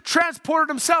just transported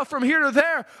himself from here to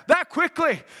there that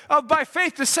quickly, by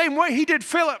faith, the same way he did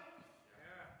Philip.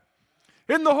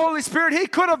 In the Holy Spirit, he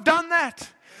could have done that.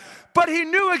 But he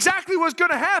knew exactly what was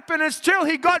going to happen, and still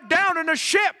he got down in a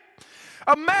ship,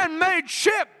 a man-made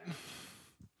ship,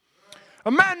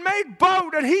 a man-made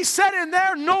boat, and he sat in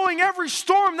there knowing every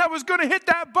storm that was going to hit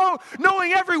that boat,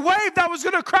 knowing every wave that was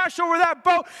going to crash over that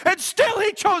boat, and still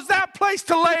he chose that place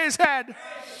to lay his head.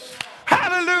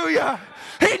 Hallelujah.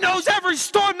 He knows every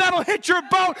storm that'll hit your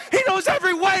boat. He knows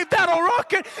every wave that'll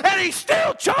rock it, and he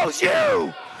still chose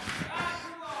you.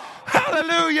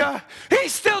 Hallelujah. He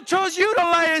still chose you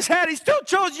to lay his head. He still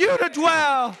chose you to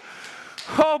dwell.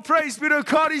 Oh, praise be to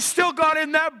God. He still got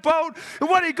in that boat. And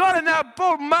when he got in that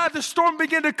boat, the storm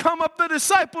began to come up. The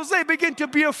disciples, they began to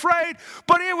be afraid.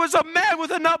 But it was a man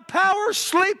with enough power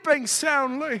sleeping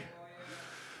soundly.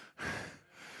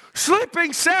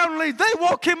 Sleeping soundly. They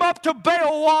woke him up to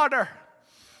bail water.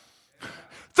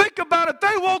 Think about it.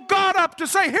 They woke God up to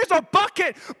say, here's a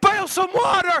bucket. Bail some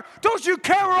water. Don't you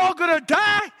care we're all going to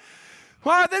die?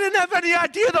 Well, they didn't have any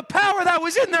idea the power that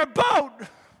was in their boat.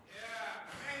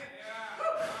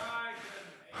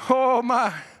 Oh,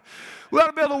 my. We ought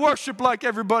to be able to worship like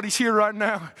everybody's here right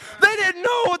now. They didn't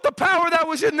know what the power that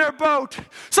was in their boat.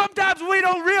 Sometimes we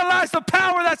don't realize the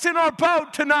power that's in our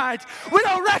boat tonight. We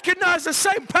don't recognize the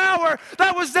same power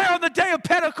that was there on the day of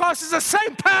Pentecost is the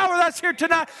same power that's here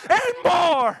tonight and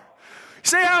more. You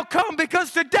say, how come?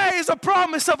 Because today is a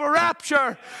promise of a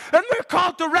rapture. And we're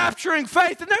called to rapturing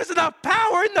faith. And there's enough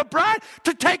power in the bride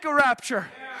to take a rapture.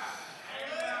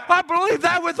 I believe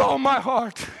that with all my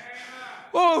heart.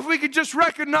 Oh, if we could just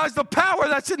recognize the power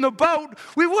that's in the boat,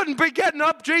 we wouldn't be getting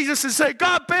up, Jesus, and say,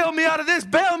 God, bail me out of this,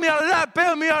 bail me out of that,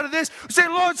 bail me out of this. We say,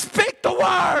 Lord, speak the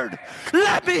word.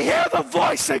 Let me hear the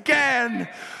voice again.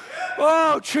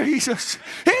 Oh, Jesus.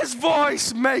 His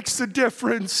voice makes the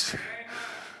difference.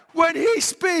 When he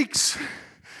speaks,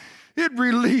 it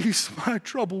relieves my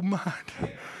troubled mind.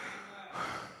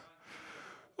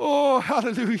 Oh,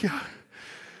 hallelujah.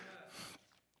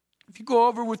 If you go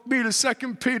over with me to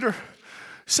 2 Peter.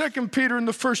 2 Peter in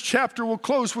the first chapter, we'll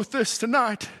close with this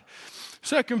tonight.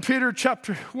 2 Peter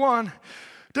chapter 1,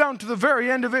 down to the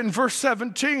very end of it in verse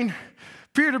 17.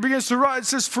 Peter begins to write, it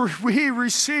says, for he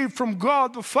received from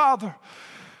God the Father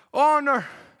honor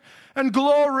and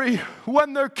glory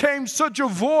when there came such a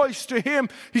voice to him.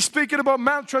 He's speaking about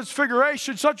Mount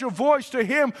Transfiguration, such a voice to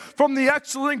him from the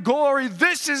excellent glory.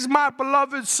 This is my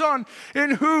beloved Son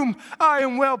in whom I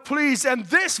am well pleased. And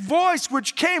this voice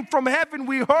which came from heaven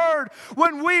we heard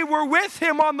when we were with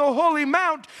him on the holy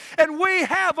mount. And we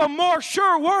have a more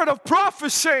sure word of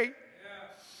prophecy.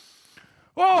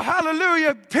 Oh,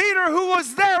 hallelujah. Peter, who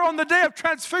was there on the day of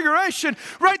transfiguration,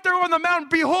 right there on the mountain,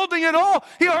 beholding it all,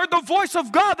 he heard the voice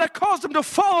of God that caused him to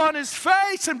fall on his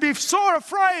face and be sore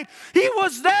afraid. He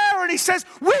was there and he says,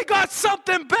 we got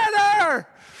something better.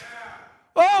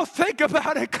 Oh, think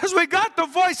about it, because we got the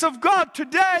voice of God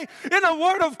today in the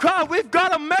Word of God. We've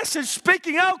got a message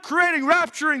speaking out, creating,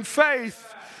 rapturing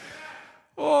faith.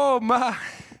 Oh, my.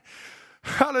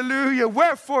 Hallelujah.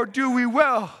 Wherefore do we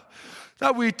well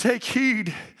that we take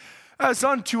heed as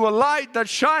unto a light that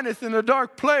shineth in a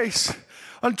dark place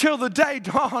until the day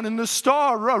dawn and the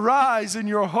star arise in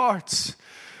your hearts.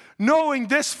 Knowing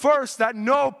this first, that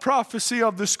no prophecy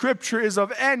of the Scripture is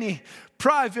of any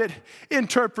private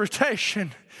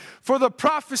interpretation. For the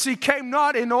prophecy came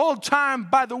not in old time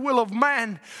by the will of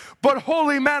man, but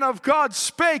holy men of God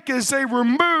spake as they were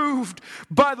moved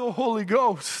by the Holy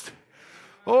Ghost.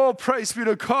 Oh, praise be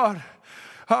to God.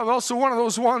 I'm also one of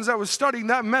those ones that was studying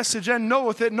that message and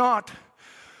knoweth it not.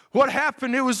 What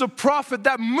happened? It was a prophet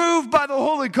that moved by the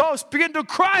Holy Ghost began to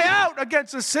cry out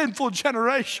against a sinful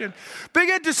generation.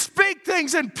 Began to speak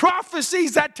things in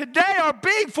prophecies that today are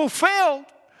being fulfilled.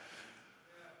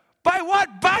 By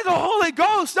what? By the Holy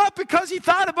Ghost. Not because he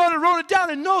thought about it, wrote it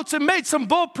down in notes and made some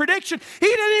bold prediction. He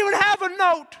didn't even have a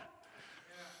note.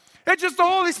 It's just the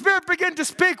Holy Spirit began to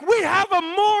speak. We have a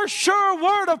more sure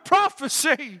word of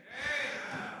prophecy.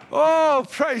 Oh,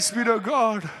 praise be to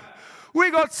God. We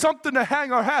got something to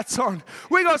hang our hats on.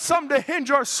 We got something to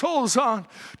hinge our souls on.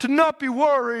 To not be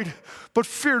worried, but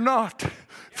fear not,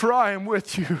 for I am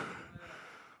with you.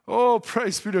 Oh,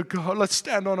 praise be to God. Let's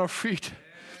stand on our feet.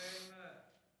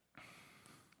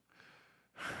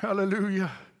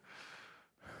 Hallelujah.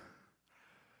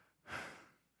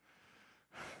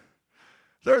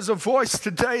 There's a voice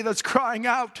today that's crying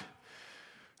out.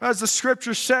 As the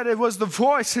scripture said, it was the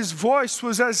voice. His voice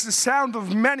was as the sound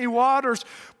of many waters.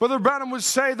 Brother Branham would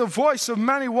say the voice of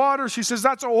many waters. He says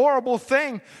that's a horrible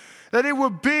thing that it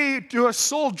would be to a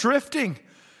soul drifting.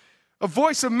 A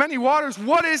voice of many waters.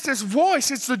 What is this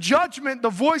voice? It's the judgment, the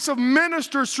voice of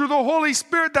ministers through the Holy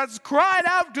Spirit that's cried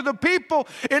out to the people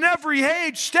in every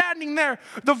age standing there.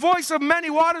 The voice of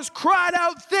many waters cried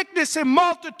out thickness and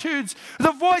multitudes.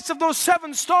 The voice of those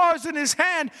 7 stars in his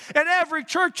hand, and every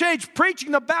church age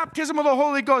preaching the baptism of the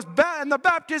Holy Ghost and the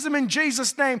baptism in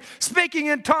Jesus' name, speaking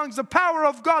in tongues, the power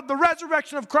of God, the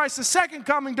resurrection of Christ, the second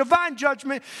coming, divine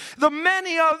judgment.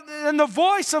 And the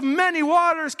voice of many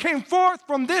waters came forth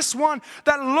from this one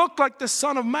that looked like the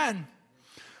Son of Man.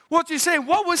 What's he saying?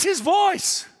 What was his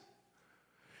voice?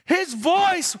 His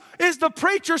voice is the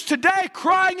preachers today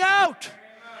crying out,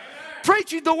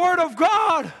 preaching the word of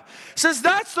God. Says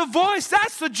that's the voice,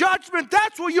 that's the judgment,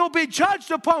 that's what you'll be judged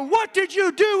upon. What did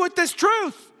you do with this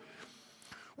truth?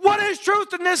 What is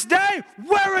truth in this day?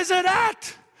 Where is it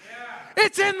at?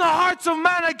 It's in the hearts of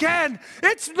men again.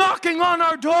 It's knocking on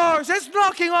our doors. It's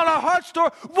knocking on our heart's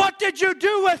door. What did you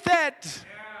do with it?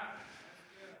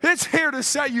 It's here to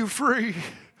set you free.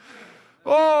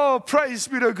 Oh, praise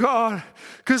be to God.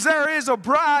 Because there is a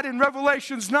bride in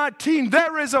Revelations 19.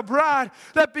 There is a bride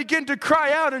that began to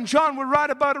cry out. And John would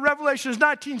write about it in Revelations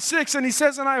 19:6. And he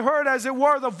says, and I heard as it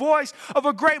were the voice of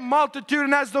a great multitude,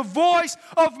 and as the voice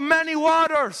of many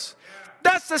waters.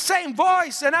 That's the same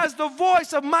voice. And as the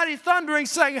voice of mighty thundering,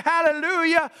 saying,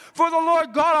 hallelujah, for the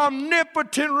Lord God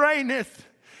omnipotent reigneth.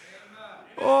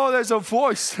 Oh, there's a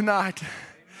voice tonight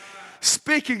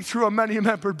speaking through a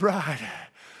many-membered bride.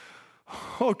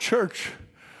 Oh, church,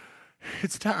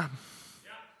 it's time.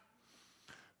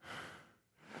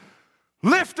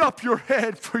 Lift up your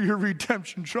head, for your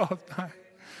redemption draweth nigh.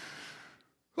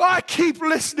 I keep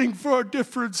listening for a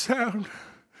different sound.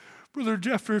 Brother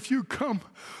Jeffrey, if you come,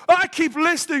 I keep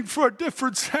listening for a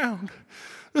different sound.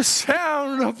 The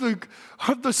sound of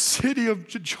the city of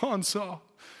John saw.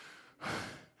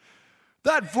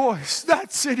 That voice,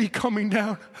 that city coming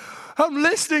down. I'm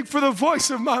listening for the voice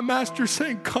of my master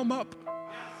saying, come up.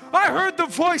 I heard the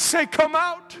voice say, come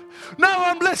out. Now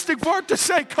I'm listening for it to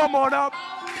say, come on up.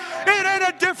 It ain't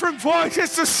a different voice,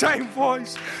 it's the same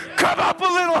voice. Come up a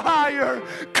little higher.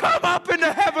 Come up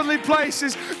into heavenly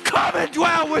places. Come and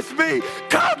dwell with me.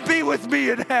 Come be with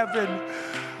me in heaven.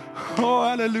 Oh,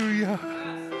 hallelujah.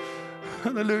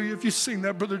 Hallelujah. If you sing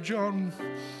that, Brother John.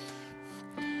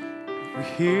 We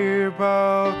hear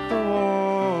about the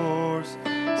wars,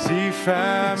 see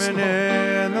famine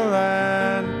in the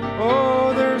land.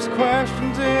 Oh, there's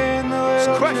questions in the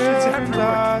little children's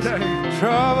eyes.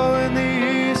 Trouble in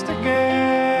the east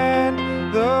again.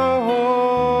 The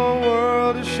whole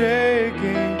world is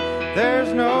shaking.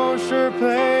 There's no sure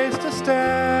place to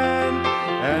stand.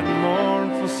 And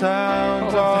mournful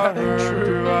sounds are heard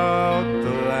throughout the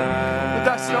land. But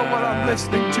that's not what I'm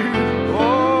listening to.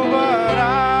 Oh, but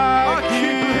I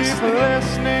keep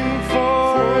listening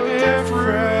for a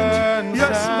different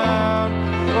sound.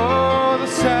 Oh, the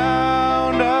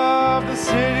sound of the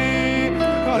city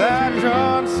that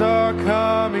John saw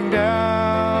coming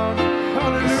down.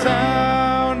 The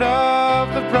sound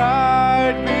of the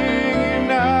bride being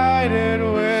united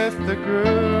with the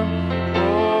groom.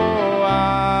 Oh,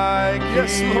 I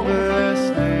keep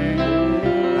listening.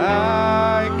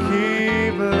 I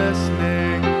keep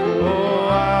listening. Oh,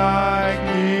 I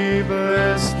keep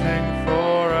listening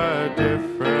for a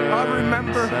different I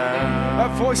remember sound.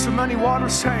 that voice of many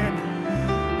waters saying,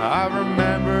 I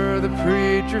remember the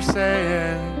preacher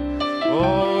saying,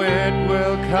 oh, it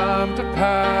will come to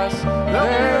pass.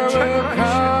 There will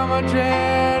come a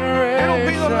generation. It'll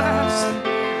be the last.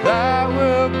 That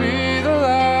will be the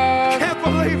last. Can't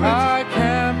believe it. I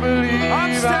can't believe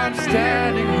I'm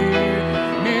standing here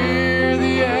near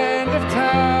the end of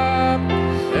time,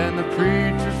 and the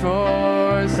preacher's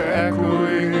voice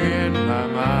echoing in my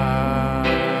mind.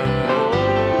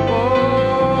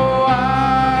 Oh,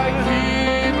 I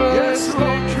keep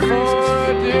listening for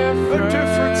a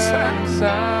different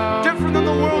sound. Different than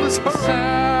the world has heard.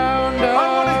 I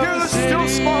want to hear the still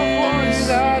small voice.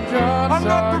 I'm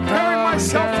not preparing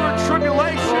myself for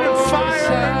tribulation and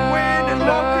fire and wind and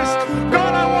locust.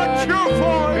 God, I want your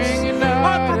voice.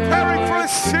 I'm preparing for a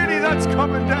city that's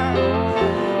coming down.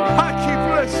 I keep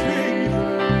listening.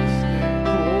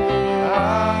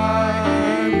 I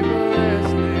keep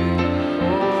listening.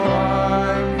 Oh,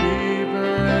 I keep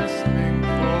listening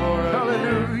for a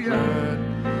Hallelujah.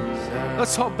 different sound.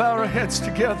 Let's all bow our heads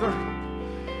together.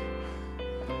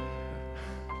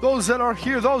 those that are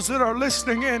here, those that are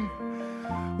listening in.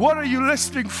 What are you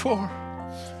listening for?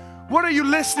 What are you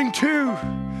listening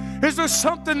to? Is there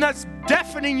something that's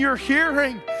deafening your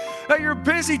hearing? That you're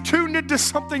busy tuned into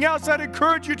something else? I'd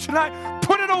encourage you tonight,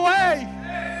 put it away.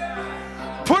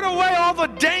 Put away all the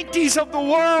dainties of the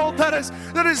world that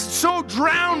is so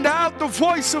drowned out the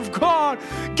voice of God.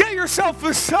 Get yourself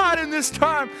aside in this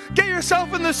time. Get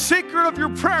yourself in the secret of your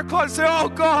prayer closet. Say, oh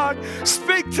God,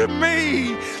 speak to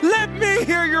me. Let me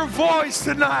hear your voice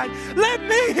tonight. Let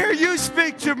me hear you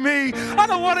speak to me. I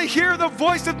don't want to hear the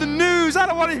voice of the news. I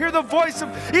don't want to hear the voice of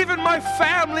even my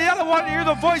family. I don't want to hear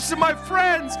the voice of my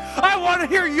friends. I want to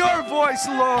hear your voice,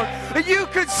 Lord. And you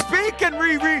could speak and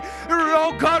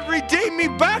oh God, redeem me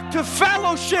back to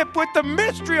fellowship with the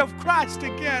mystery of Christ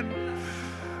again.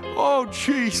 Oh,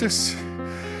 Jesus,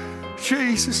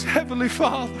 Jesus, Heavenly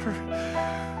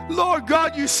Father, Lord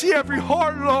God, you see every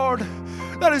heart, Lord,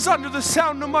 that is under the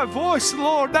sound of my voice,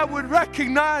 Lord, that would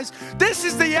recognize this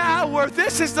is the hour,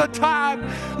 this is the time.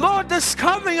 Lord, this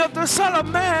coming of the Son of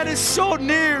Man is so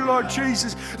near, Lord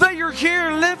Jesus, that you're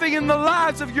here living in the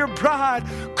lives of your bride,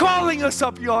 calling us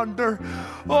up yonder.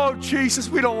 Oh, Jesus,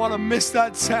 we don't want to miss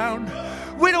that sound.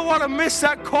 We don't want to miss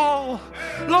that call.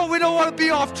 Lord, we don't want to be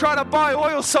off trying to buy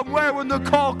oil somewhere when the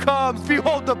call comes.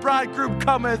 Behold, the bridegroom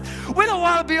cometh. We don't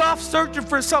want to be off searching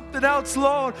for something else,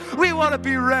 Lord. We want to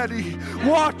be ready,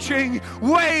 watching,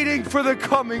 waiting for the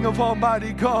coming of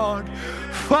Almighty God.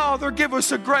 Father, give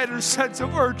us a greater sense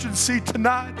of urgency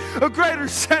tonight. A greater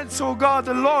sense, oh God,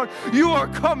 that Lord, you are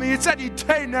coming. It's any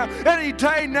day now, any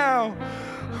day now.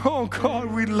 Oh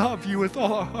God, we love you with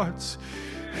all our hearts.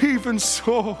 Even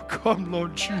so, come,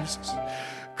 Lord Jesus.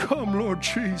 Come, Lord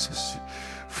Jesus.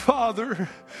 Father,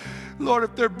 Lord,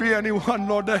 if there be anyone,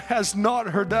 Lord, that has not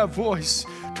heard that voice,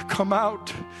 to come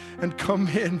out and come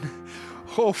in.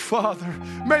 Oh, Father,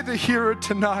 may they hear it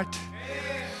tonight.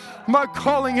 My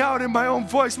calling out in my own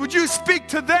voice, would you speak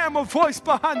to them, a voice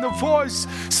behind the voice?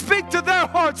 Speak to their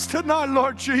hearts tonight,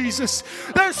 Lord Jesus.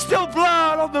 There's still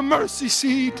blood on the mercy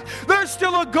seat. There's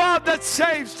still a God that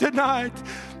saves tonight.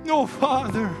 Oh,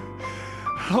 Father,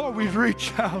 Lord, we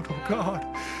reach out, oh God.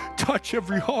 Touch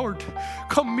every heart.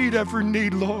 Come meet every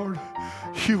need, Lord.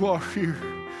 You are here.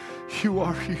 You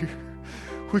are here.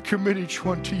 We commit each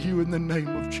one to you in the name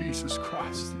of Jesus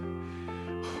Christ.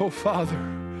 Oh, Father,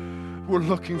 we're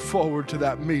looking forward to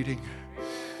that meeting.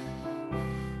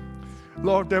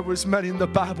 Lord, there was many in the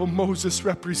Bible. Moses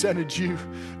represented you.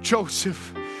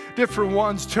 Joseph, different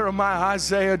ones, Jeremiah,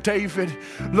 Isaiah, David.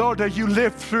 Lord, that you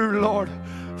lived through, Lord.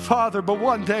 Father, but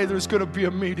one day there's going to be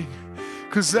a meeting,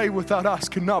 because they without us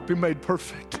cannot be made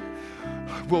perfect.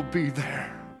 We'll be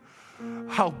there.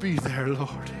 I'll be there,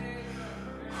 Lord.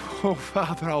 Oh,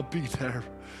 Father, I'll be there.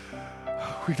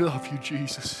 We love you,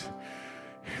 Jesus.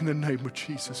 In the name of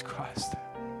Jesus Christ.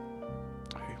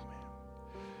 Amen.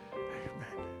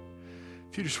 Amen.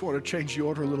 If you just want to change the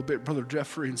order a little bit, Brother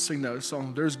Jeffrey, and sing that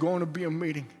song. There's going to be a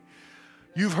meeting.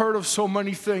 You've heard of so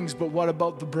many things, but what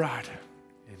about the bride?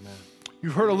 Amen.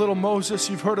 You've heard of little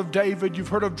Moses, you've heard of David, you've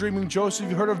heard of dreaming Joseph,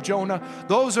 you've heard of Jonah.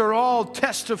 Those are all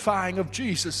testifying of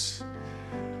Jesus.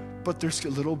 But there's a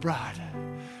little bride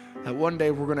that one day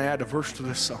we're going to add a verse to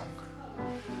this song.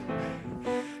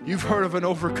 You've heard of an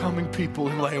overcoming people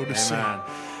in Laodicea.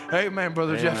 Amen. Amen,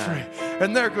 Brother Amen. Jeffrey.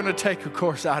 And they're going to take a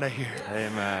course out of here.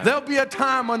 Amen. There'll be a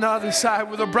time on the other side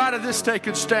where the bride of this day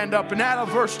could stand up and add a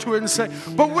verse to it and say,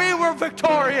 but we were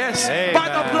victorious Amen. By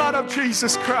the blood of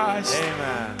Jesus Christ.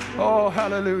 Amen. Oh,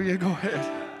 hallelujah. Go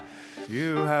ahead.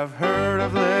 You have heard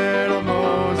of little